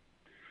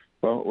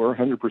 Well, we're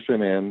 100%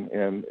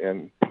 in,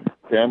 and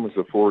Pam has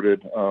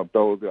afforded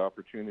Bella the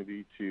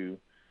opportunity to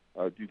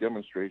do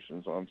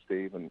demonstrations on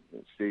stage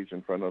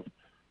in front of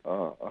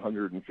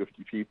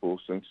 150 people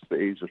since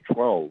the age of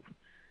 12.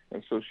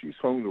 And so she's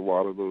honed a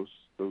lot of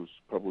those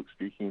public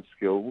speaking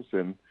skills,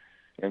 and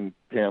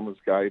Pam has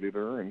guided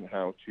her in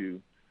how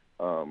to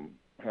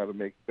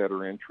make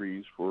better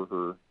entries for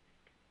her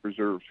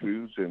preserved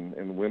foods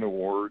and win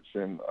awards,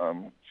 and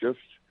just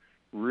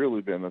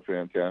really been a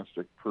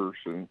fantastic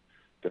person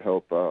to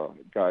help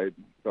guide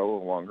Bella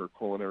along her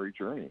culinary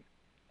journey.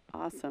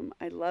 Awesome.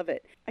 I love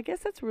it. I guess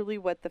that's really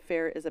what the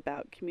fair is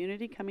about,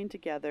 community coming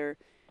together,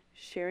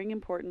 sharing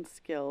important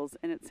skills,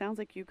 and it sounds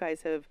like you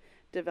guys have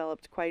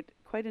developed quite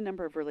a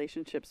number of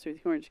relationships through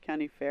the Orange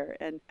County Fair.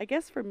 And I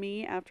guess for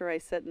me, after I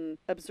sat and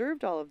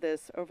observed all of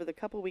this over the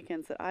couple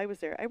weekends that I was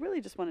there, I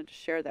really just wanted to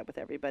share that with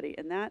everybody.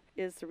 And that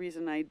is the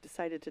reason I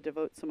decided to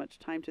devote so much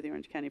time to the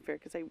Orange County Fair,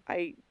 because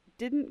I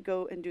didn't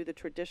go and do the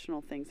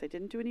traditional things. I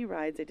didn't do any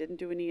rides. I didn't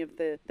do any of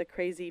the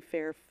crazy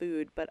fair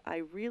food, but I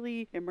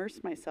really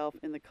immersed myself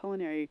in the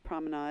culinary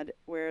promenade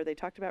where they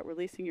talked about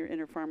releasing your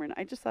inner farmer, and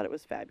I just thought it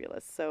was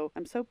fabulous. So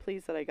I'm so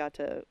pleased that I got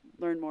to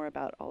learn more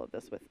about all of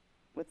this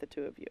with the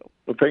two of you.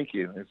 Well, thank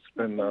you. It's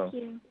been Thank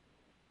you.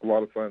 a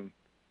lot of fun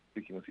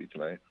speaking with you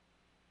tonight.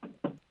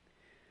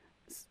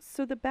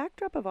 So the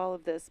backdrop of all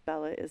of this,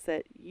 Bella, is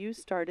that you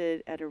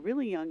started at a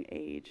really young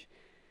age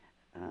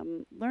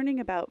learning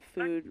about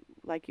food,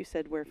 like you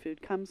said, where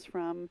food comes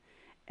from,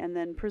 and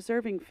then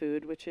preserving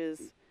food, which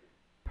is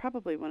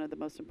probably one of the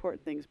most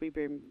important things we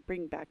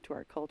bring back to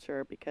our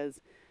culture, because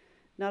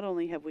not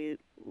only have we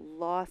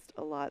lost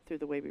a lot through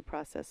the way we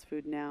process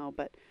food now,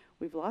 but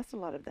we've lost a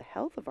lot of the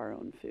health of our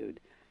own food.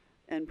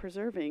 And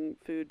preserving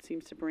food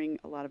seems to bring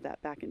a lot of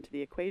that back into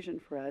the equation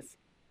for us.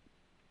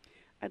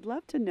 I'd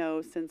love to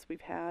know, since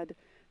we've had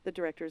the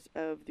directors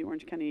of the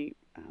Orange County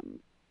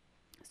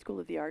School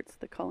of the Arts,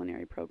 the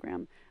culinary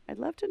program, I'd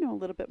love to know a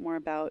little bit more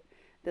about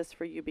this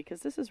for you,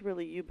 because this is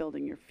really you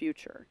building your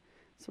future.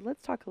 So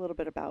let's talk a little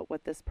bit about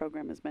what this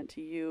program has meant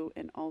to you,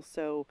 and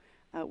also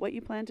what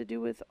you plan to do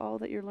with all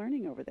that you're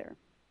learning over there.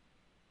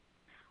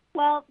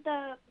 Well,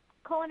 the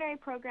culinary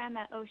program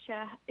at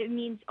OSHA, it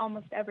means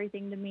almost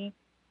everything to me.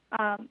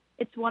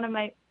 It's one of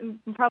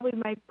probably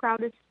my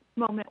proudest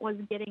moment was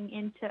getting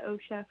into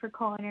OSHA for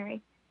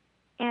culinary.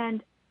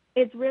 And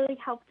it's really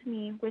helped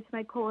me with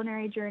my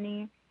culinary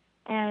journey,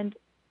 and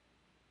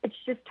it's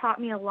just taught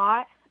me a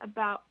lot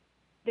about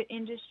the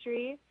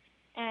industry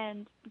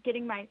and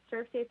getting my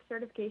Serve Safe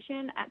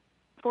certification at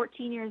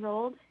 14 years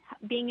old,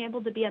 being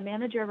able to be a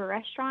manager of a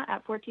restaurant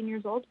at 14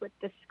 years old with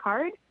this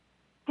card.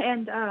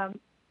 And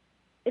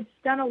it's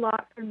done a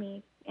lot for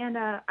me. And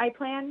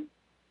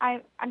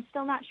I'm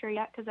still not sure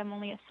yet because I'm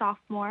only a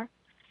sophomore.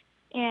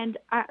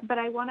 But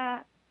I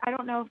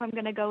don't know if I'm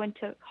going to go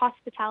into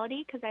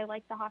hospitality because I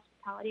like the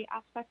hospitality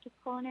aspect of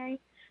culinary,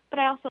 but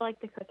I also like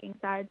the cooking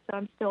side, so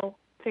I'm still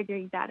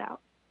figuring that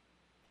out.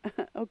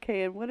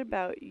 Okay, and what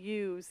about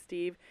you,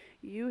 Steve?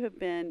 You have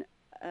been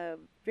a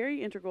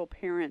very integral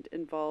parent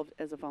involved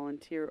as a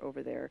volunteer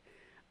over there.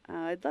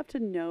 I'd love to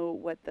know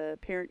what the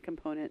parent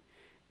component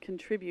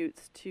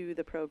contributes to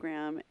the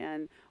program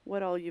and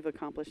what all you've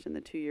accomplished in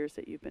the 2 years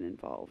that you've been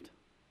involved.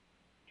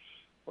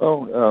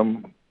 Well,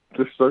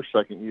 this is our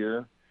second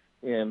year,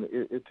 and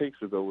it takes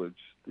a village.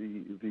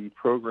 The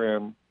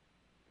program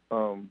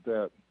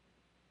that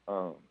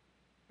uh,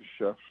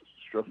 Chef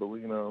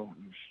Streffolino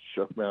and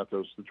Chef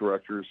Matos, the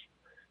directors,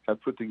 have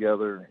put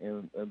together,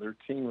 and their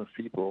team of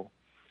people,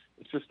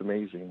 it's just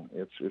amazing.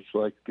 It's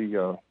like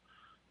the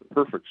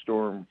perfect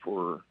storm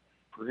for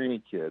any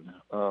kid.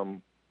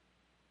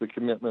 The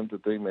commitment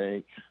that they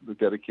make, the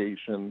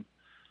dedication.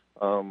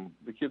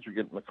 The kids are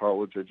getting a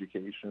college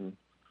education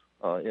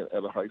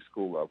at a high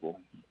school level,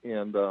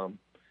 and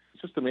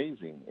it's just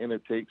amazing. And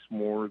it takes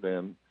more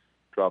than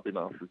dropping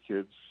off your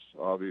kids,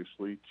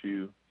 obviously,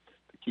 to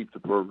keep the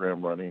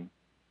program running.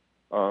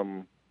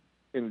 In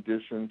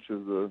addition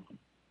to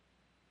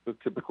the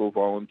typical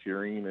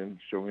volunteering and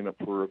showing up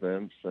for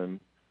events and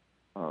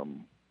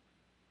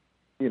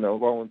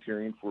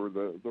volunteering for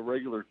the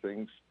regular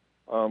things,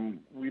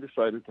 we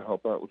decided to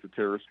help out with the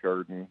terrace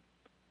garden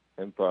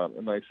and thought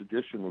a nice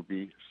addition would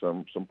be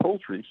some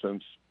poultry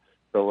since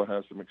Bella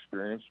has some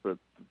experience, but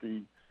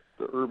the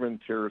urban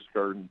terrace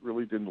garden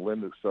really didn't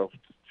lend itself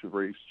to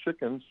raise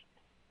chickens,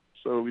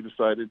 so we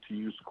decided to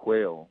use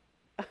quail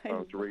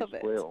to raise love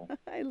it. quail.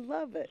 I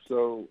love it.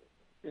 So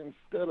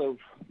instead of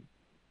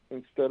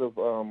the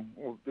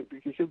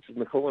kids in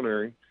the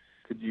culinary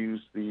could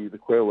use the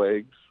quail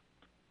eggs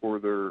for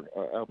their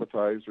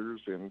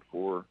appetizers and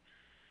for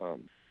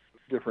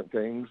different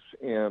things,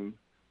 and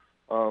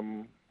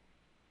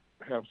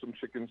have some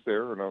chickens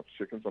there, or not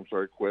chickens, I'm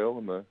sorry, quail,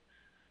 and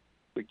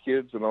the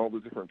kids and all the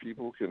different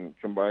people can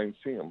combine and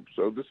see them.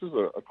 So this is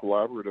a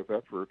collaborative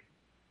effort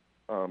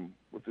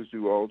with the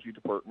zoology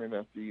department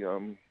at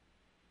the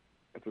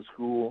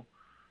school,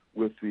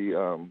 with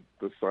the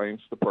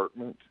science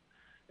department,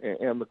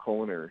 and the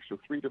culinary. So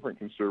 3 different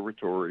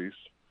conservatories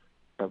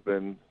have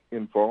been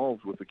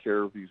involved with the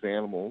care of these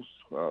animals.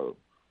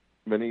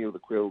 Many of the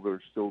quail that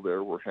are still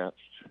there were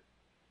hatched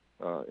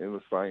in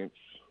the science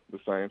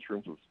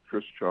rooms with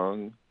Chris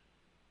Chung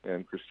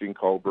and Christine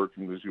Kahlberg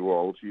from the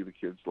zoology. The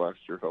kids last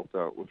year helped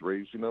out with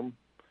raising them,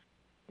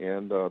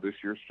 and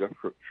this year Chef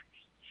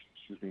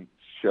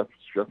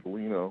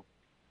Streffolino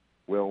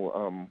will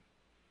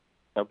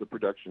have the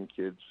production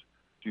kids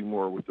do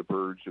more with the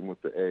birds and with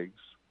the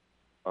eggs.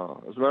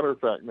 As a matter of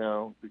fact,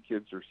 now the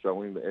kids are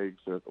selling the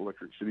eggs at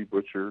Electric City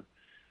Butcher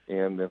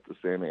and at the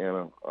Santa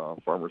Ana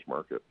Farmers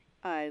Market.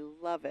 I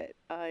love it.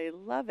 I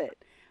love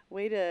it.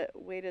 Way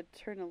to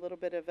turn a little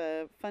bit of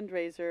a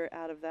fundraiser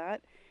out of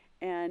that.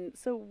 And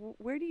so,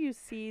 where do you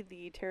see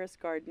the terrace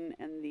garden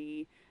and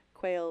the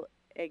quail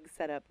egg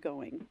setup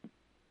going?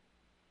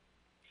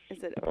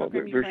 Is it a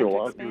program you plan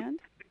to expand?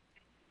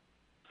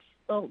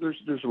 Well,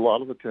 there's a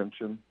lot of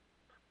attention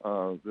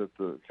that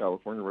the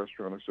California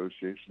Restaurant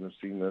Association has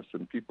seen this,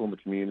 and people in the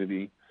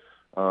community.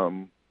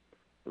 The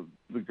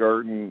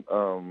garden,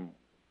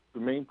 the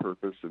main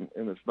purpose, and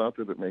it's not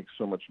that it makes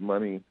so much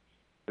money,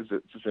 is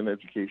it's just an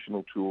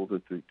educational tool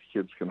that the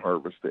kids can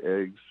harvest the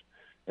eggs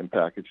and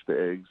package the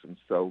eggs and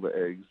sell the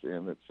eggs,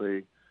 and it's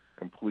a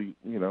complete,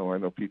 I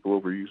know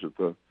people overuse it,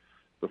 the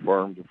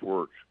farm to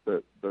fork,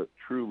 but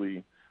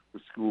truly the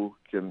school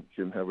can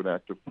have an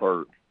active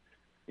part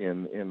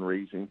in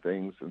raising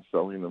things and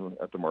selling them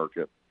at the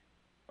market.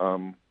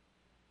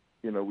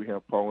 We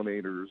have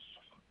pollinators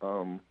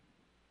in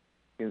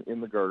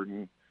the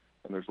garden,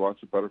 and there's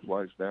lots of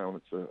butterflies down.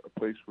 It's a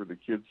place where the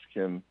kids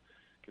can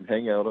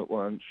hang out at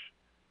lunch.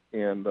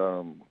 And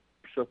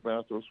Chef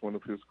Matos, one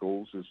of his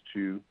goals is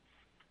to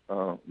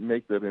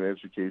make that an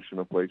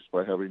educational place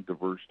by having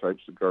diverse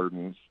types of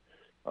gardens,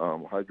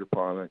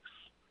 hydroponics,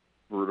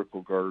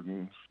 vertical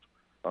gardens,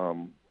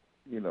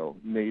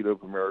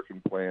 Native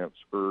American plants,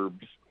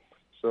 herbs.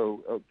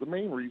 So the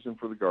main reason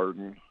for the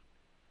garden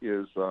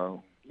is,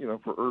 for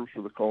herbs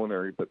for the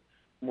culinary, but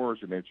more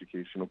as an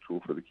educational tool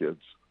for the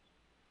kids.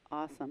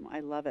 Awesome.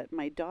 I love it.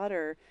 My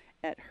daughter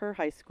at her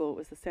high school, it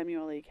was the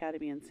Samueli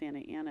Academy in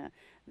Santa Ana,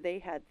 they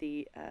had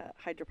the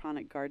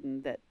hydroponic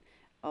garden that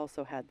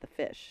also had the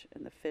fish,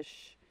 and the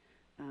fish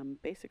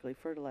basically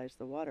fertilized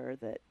the water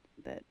that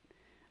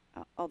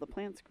all the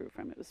plants grew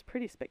from. It was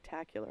pretty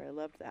spectacular. I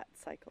loved that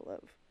cycle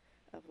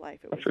of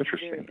life. It was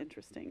very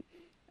interesting.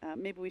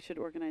 Maybe we should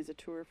organize a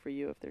tour for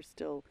you if they're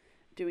still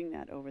doing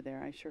that over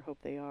there. I sure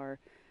hope they are.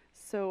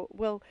 So,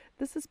 well,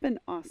 this has been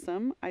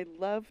awesome. I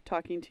love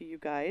talking to you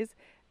guys.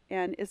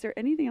 And is there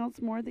anything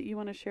else more that you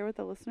want to share with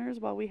the listeners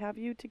while we have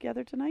you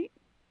together tonight?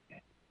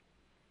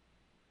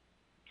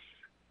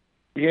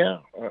 Yeah,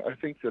 I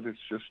think that it's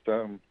just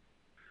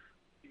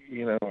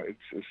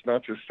it's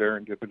not just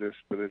serendipitous,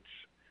 but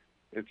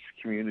it's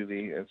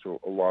community. It's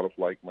a lot of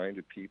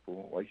like-minded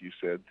people, like you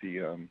said.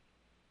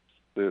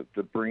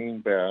 The bringing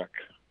back,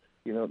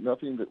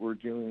 nothing that we're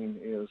doing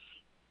is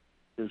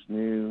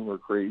new or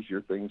crazy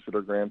or things that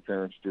our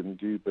grandparents didn't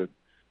do, but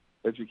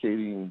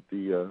educating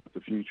the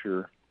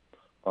future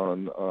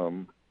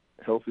on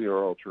healthier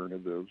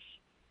alternatives,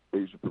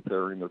 ways of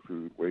preparing their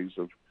food, ways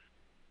of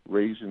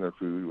raising their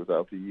food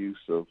without the use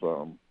of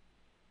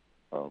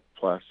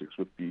plastics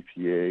with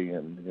BPA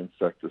and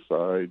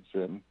insecticides,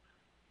 and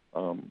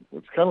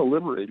it's kind of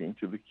liberating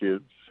to the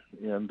kids,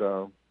 and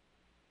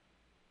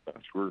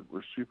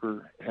we're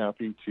super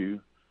happy to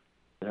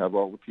have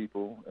all the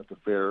people at the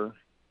fair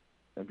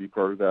and be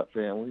part of that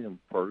family and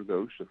part of the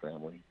OSHA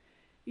family.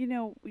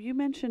 You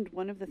mentioned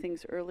one of the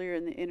things earlier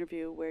in the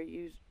interview where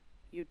you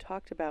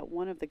talked about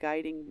one of the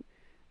guiding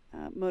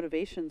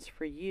motivations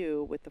for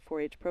you with the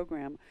 4-H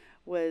program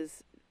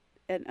was,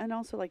 and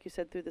also like you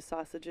said, through the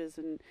sausages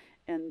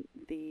and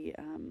the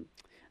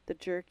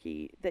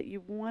jerky, that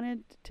you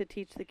wanted to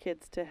teach the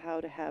kids to how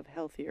to have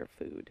healthier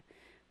food.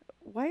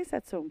 Why is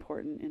that so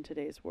important in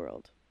today's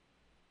world?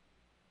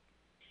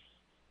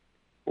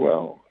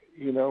 Well,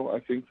 I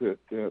think that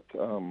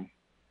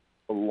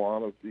a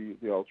lot of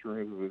the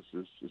alternative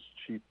is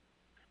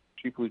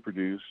cheaply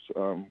produced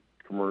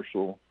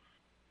commercial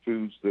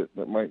foods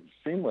that might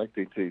seem like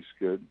they taste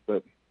good,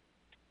 but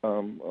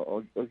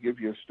I'll give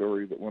you a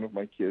story that one of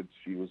my kids,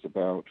 he was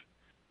about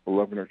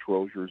 11 or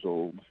 12 years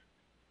old,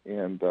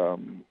 and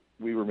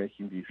we were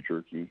making beef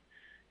jerky,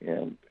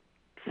 and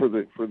for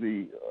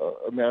the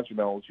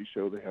Imaginology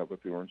show they have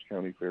at the Orange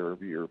County Fair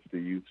every year for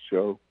the youth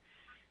show,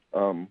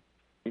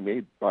 he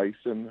made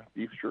bison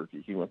beef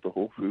jerky. He went to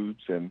Whole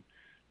Foods and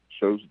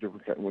shows a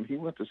different kind. When he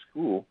went to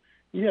school,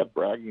 he had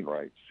bragging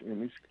rights,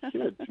 and these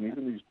kids and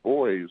even these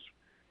boys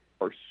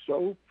are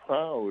so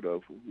proud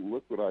of,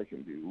 look what I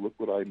can do, look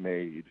what I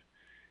made,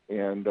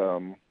 and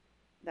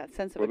that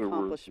sense of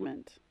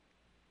accomplishment.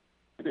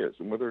 It is,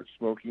 and whether it's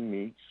smoking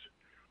meats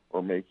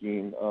or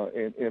making,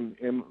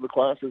 in the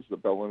classes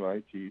that Bella and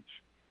I teach,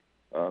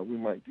 we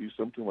might do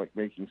something like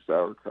making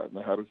sauerkraut.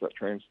 Now, how does that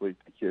translate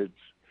to kids?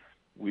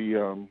 We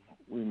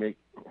make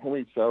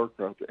homemade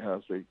sauerkraut that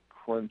has a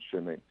crunch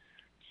and it's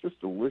just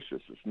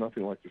delicious. It's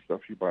nothing like the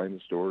stuff you buy in the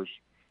stores.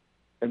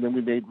 And then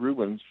we made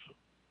Reubens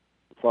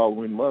the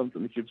following month,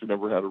 and the kids had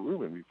never had a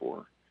Reuben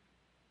before.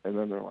 And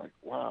then they're like,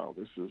 wow,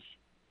 this is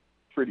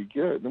pretty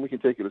good. And then we can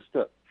take it a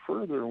step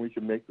further, and we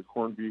can make the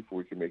corned beef, or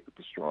we can make the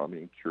pastrami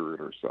and cure it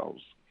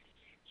ourselves.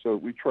 So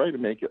we try to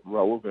make it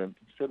relevant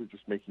instead of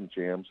just making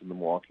jams and then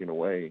walking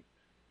away.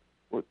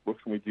 What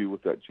can we do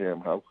with that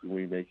jam? How can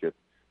we make it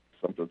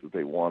something that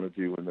they want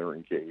to do when they're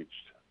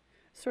engaged?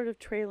 Sort of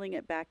trailing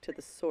it back to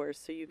the source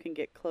so you can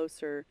get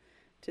closer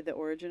to the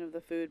origin of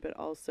the food, but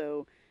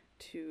also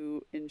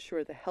to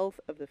ensure the health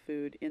of the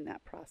food in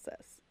that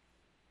process.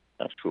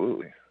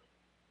 Absolutely.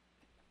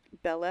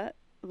 Bella,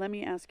 let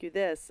me ask you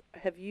this.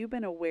 Have you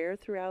been aware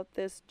throughout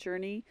this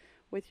journey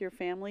with your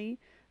family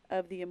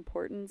of the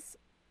importance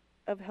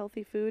of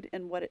healthy food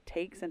and what it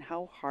takes and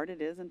how hard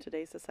it is in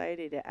today's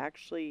society to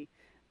actually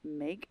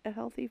make a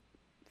healthy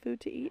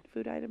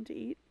food item to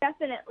eat?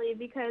 Definitely,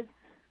 because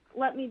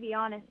let me be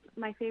honest,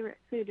 my favorite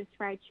food is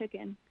fried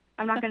chicken.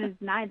 I'm not going to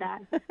deny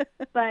that.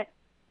 But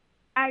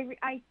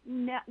I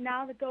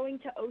now that going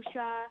to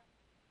OSHA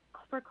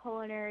for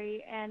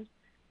culinary and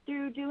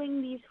through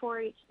doing these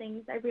 4-H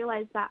things, I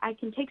realized that I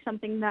can take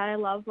something that I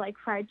love, like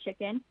fried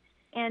chicken,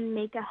 and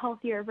make a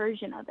healthier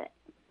version of it.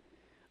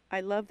 I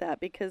love that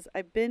because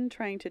I've been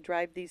trying to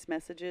drive these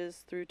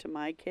messages through to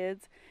my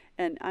kids,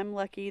 and I'm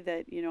lucky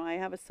that, I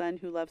have a son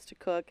who loves to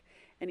cook,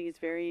 and he's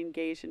very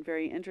engaged and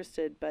very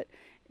interested. But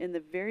in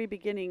the very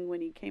beginning,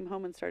 when he came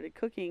home and started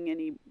cooking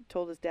and he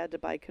told his dad to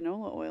buy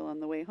canola oil on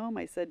the way home,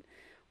 I said,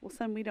 well,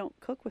 son, we don't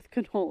cook with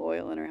canola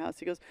oil in our house.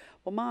 He goes,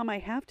 well, Mom, I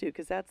have to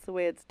because that's the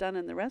way it's done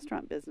in the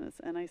restaurant business.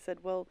 And I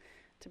said, well,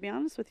 to be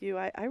honest with you,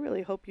 I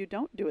really hope you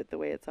don't do it the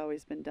way it's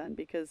always been done,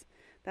 because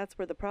that's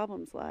where the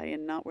problems lie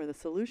and not where the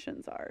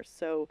solutions are.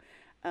 So,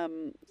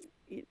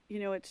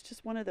 it's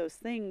just one of those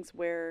things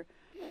where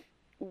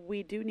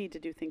we do need to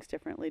do things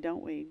differently,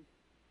 don't we?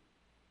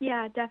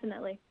 Yeah,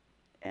 definitely.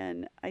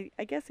 And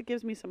I guess it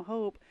gives me some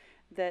hope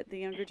that the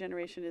younger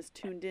generation is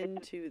tuned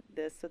into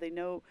this so they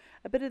know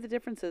a bit of the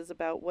differences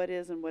about what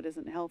is and what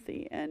isn't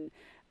healthy. And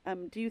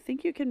do you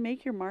think you can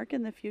make your mark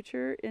in the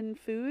future in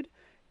food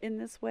in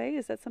this way?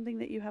 Is that something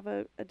that you have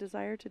a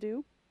desire to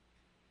do?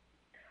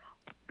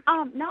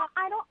 No,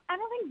 I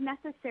don't think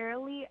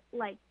necessarily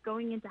like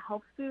going into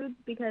health foods,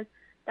 because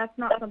that's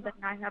not something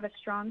I have a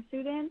strong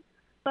suit in,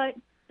 but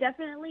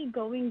definitely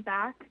going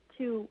back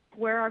to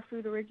where our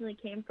food originally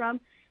came from.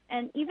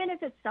 And even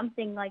if it's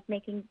something like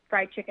making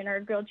fried chicken or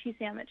a grilled cheese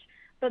sandwich,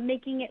 but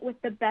making it with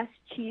the best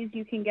cheese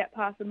you can get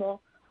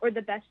possible, or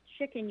the best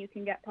chicken you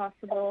can get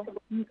possible,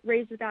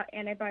 raised without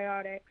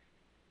antibiotics,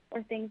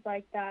 or things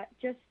like that.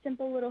 Just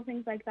simple little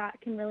things like that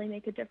can really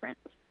make a difference.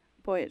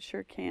 Boy, it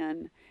sure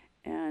can.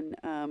 And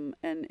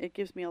it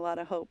gives me a lot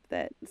of hope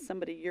that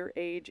somebody your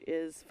age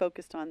is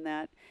focused on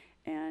that,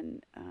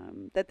 and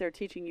that they're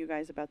teaching you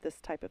guys about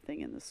this type of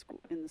thing in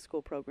the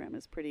school program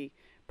is pretty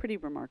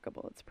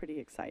remarkable. It's pretty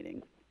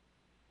exciting.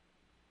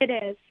 It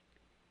is.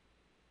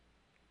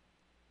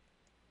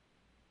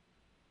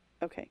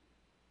 Okay.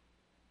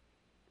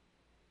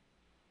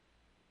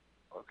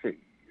 Okay,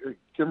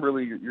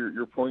 Kimberly,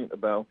 your point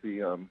about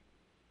the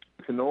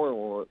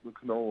canola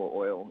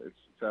oil, it's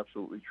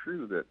absolutely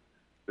true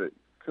that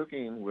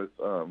cooking with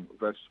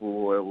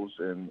vegetable oils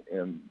and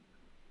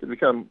they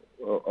become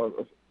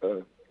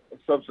a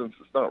substance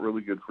that's not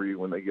really good for you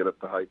when they get up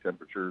to high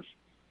temperatures.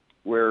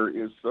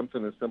 Whereas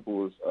something as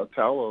simple as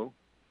tallow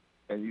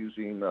and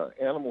using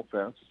animal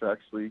fats is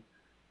actually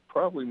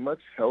probably much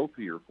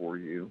healthier for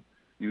you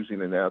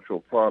using a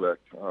natural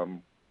product.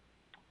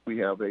 We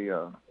have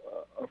a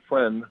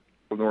friend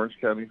from the Orange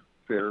County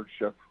Fair,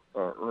 Chef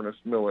Ernest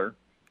Miller,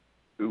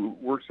 who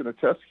works in a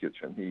test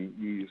kitchen.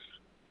 He's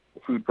a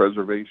food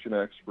preservation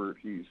expert.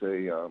 He's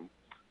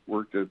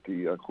worked at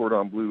the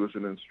Cordon Bleu as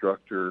an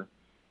instructor,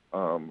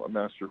 a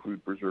master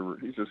food preserver.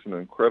 He's just an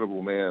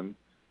incredible man,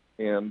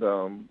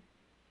 and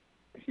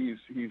he's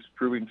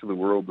proving to the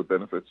world the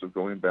benefits of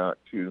going back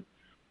to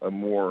a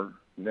more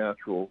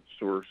natural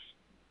source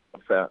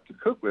of fat to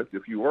cook with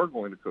if you are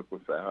going to cook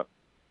with fat.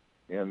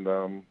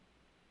 And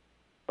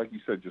like you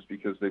said, just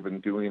because they've been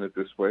doing it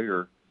this way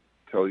or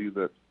tell you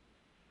that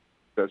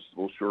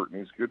vegetable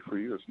shortening is good for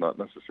you, it's not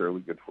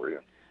necessarily good for you.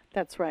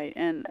 That's right.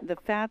 And the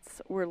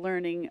fats we're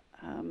learning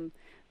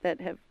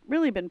that have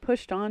really been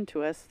pushed on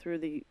to us through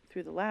the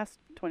last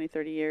 20,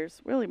 30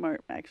 years, really more,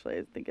 actually,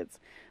 I think it's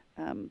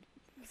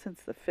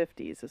since the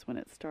 50s is when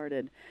it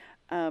started,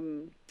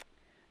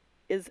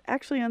 is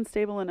actually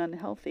unstable and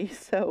unhealthy.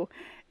 So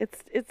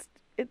it's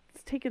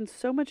taken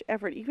so much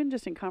effort, even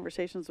just in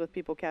conversations with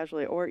people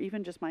casually, or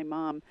even just my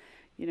mom,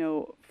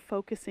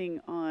 focusing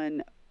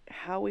on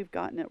how we've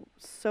gotten it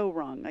so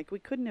wrong. Like, we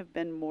couldn't have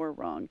been more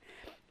wrong.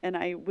 And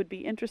I would be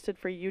interested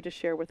for you to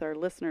share with our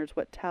listeners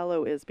what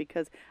tallow is,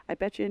 because I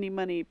bet you any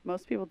money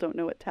most people don't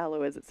know what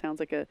tallow is. It sounds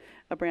like a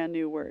brand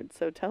new word.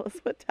 So tell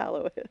us what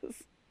tallow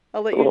is.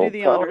 I'll let you do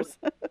the honors.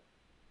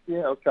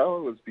 Yeah,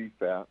 tallow is beef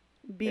fat.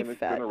 Beef and it's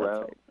fat, been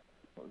around, that's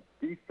right.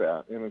 Beef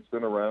fat, and it's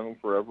been around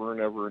forever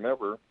and ever and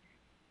ever.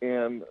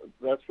 And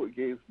that's what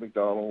gave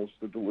McDonald's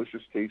the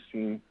delicious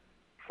tasting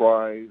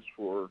fries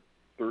for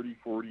 30,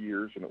 40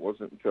 years. And it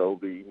wasn't until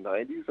the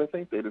 90s, I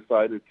think, they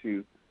decided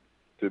to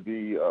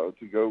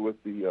go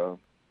with the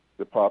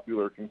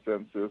popular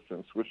consensus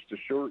and switch to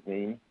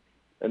shortening.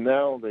 And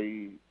now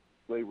they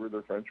flavor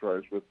their French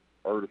fries with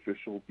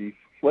artificial beef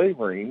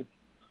flavoring.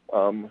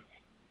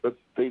 But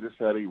they just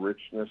had a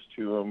richness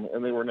to them,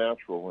 and they were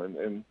natural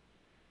and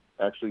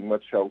actually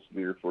much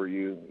healthier for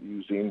you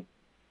using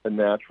a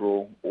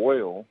natural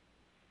oil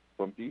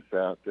from beef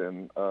fat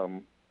than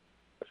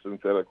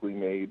synthetically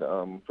made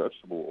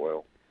vegetable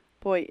oil.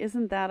 Boy,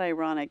 isn't that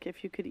ironic?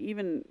 If you could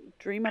even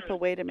dream up a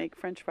way to make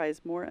French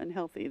fries more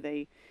unhealthy,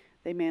 they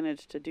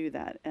managed to do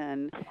that.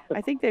 And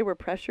I think they were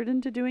pressured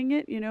into doing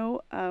it,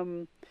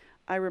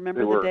 I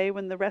remember the day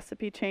when the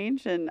recipe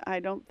changed, and I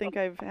don't think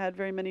I've had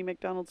very many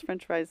McDonald's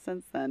French fries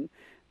since then.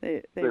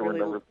 They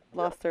really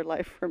lost their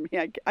life for me.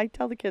 I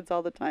tell the kids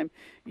all the time,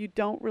 you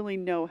don't really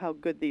know how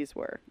good these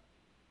were.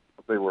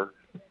 They were.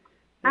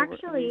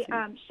 Actually,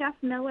 Chef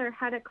Miller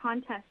had a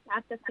contest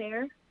at the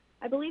fair.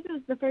 I believe it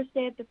was the first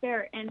day at the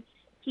fair, and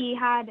he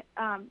had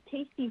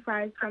Tasty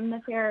Fries from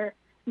the fair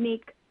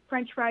make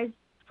French fries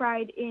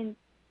fried in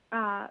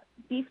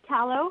beef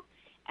tallow,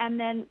 and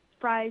then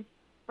fries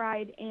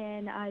fried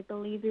in, I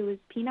believe it was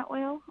peanut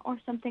oil or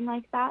something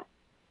like that.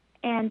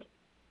 And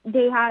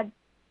they had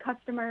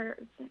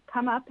customers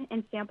come up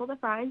and sample the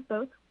fries,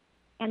 both,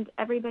 and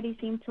everybody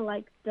seemed to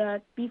like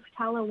the beef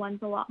tallow ones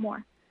a lot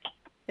more.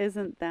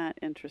 Isn't that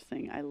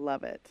interesting? I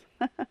love it.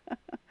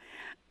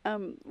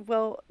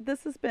 Well,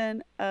 this has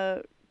been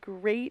a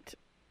great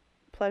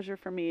pleasure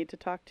for me to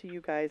talk to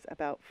you guys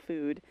about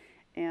food,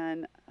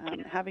 and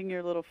having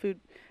your little food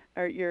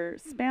or your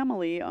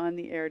SPAMily on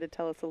the air to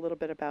tell us a little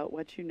bit about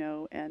what you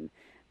know and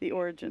the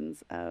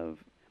origins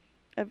of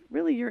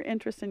really your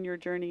interest in your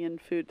journey in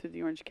food through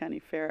the Orange County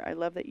Fair. I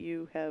love that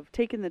you have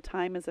taken the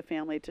time as a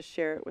family to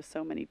share it with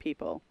so many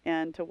people,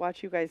 and to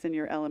watch you guys in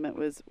your element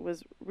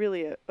was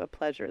really a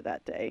pleasure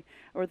that day,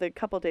 or the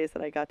couple days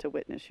that I got to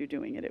witness you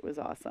doing it. It was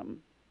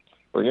awesome.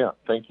 Well, yeah,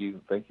 thank you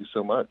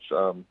so much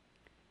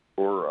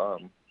for I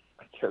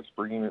guess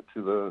bringing it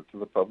to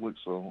the public.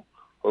 So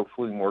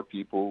hopefully more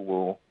people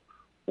will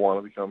want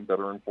to become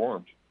better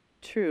informed.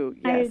 True.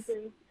 Yes. I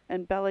agree.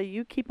 And Bella,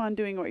 you keep on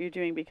doing what you're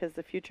doing because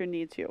the future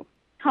needs you.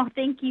 Oh,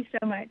 thank you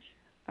so much.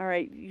 All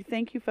right.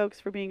 Thank you, folks,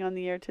 for being on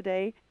the air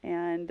today,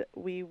 and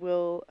we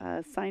will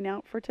sign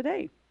out for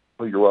today.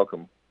 Well, you're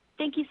welcome.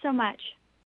 Thank you so much.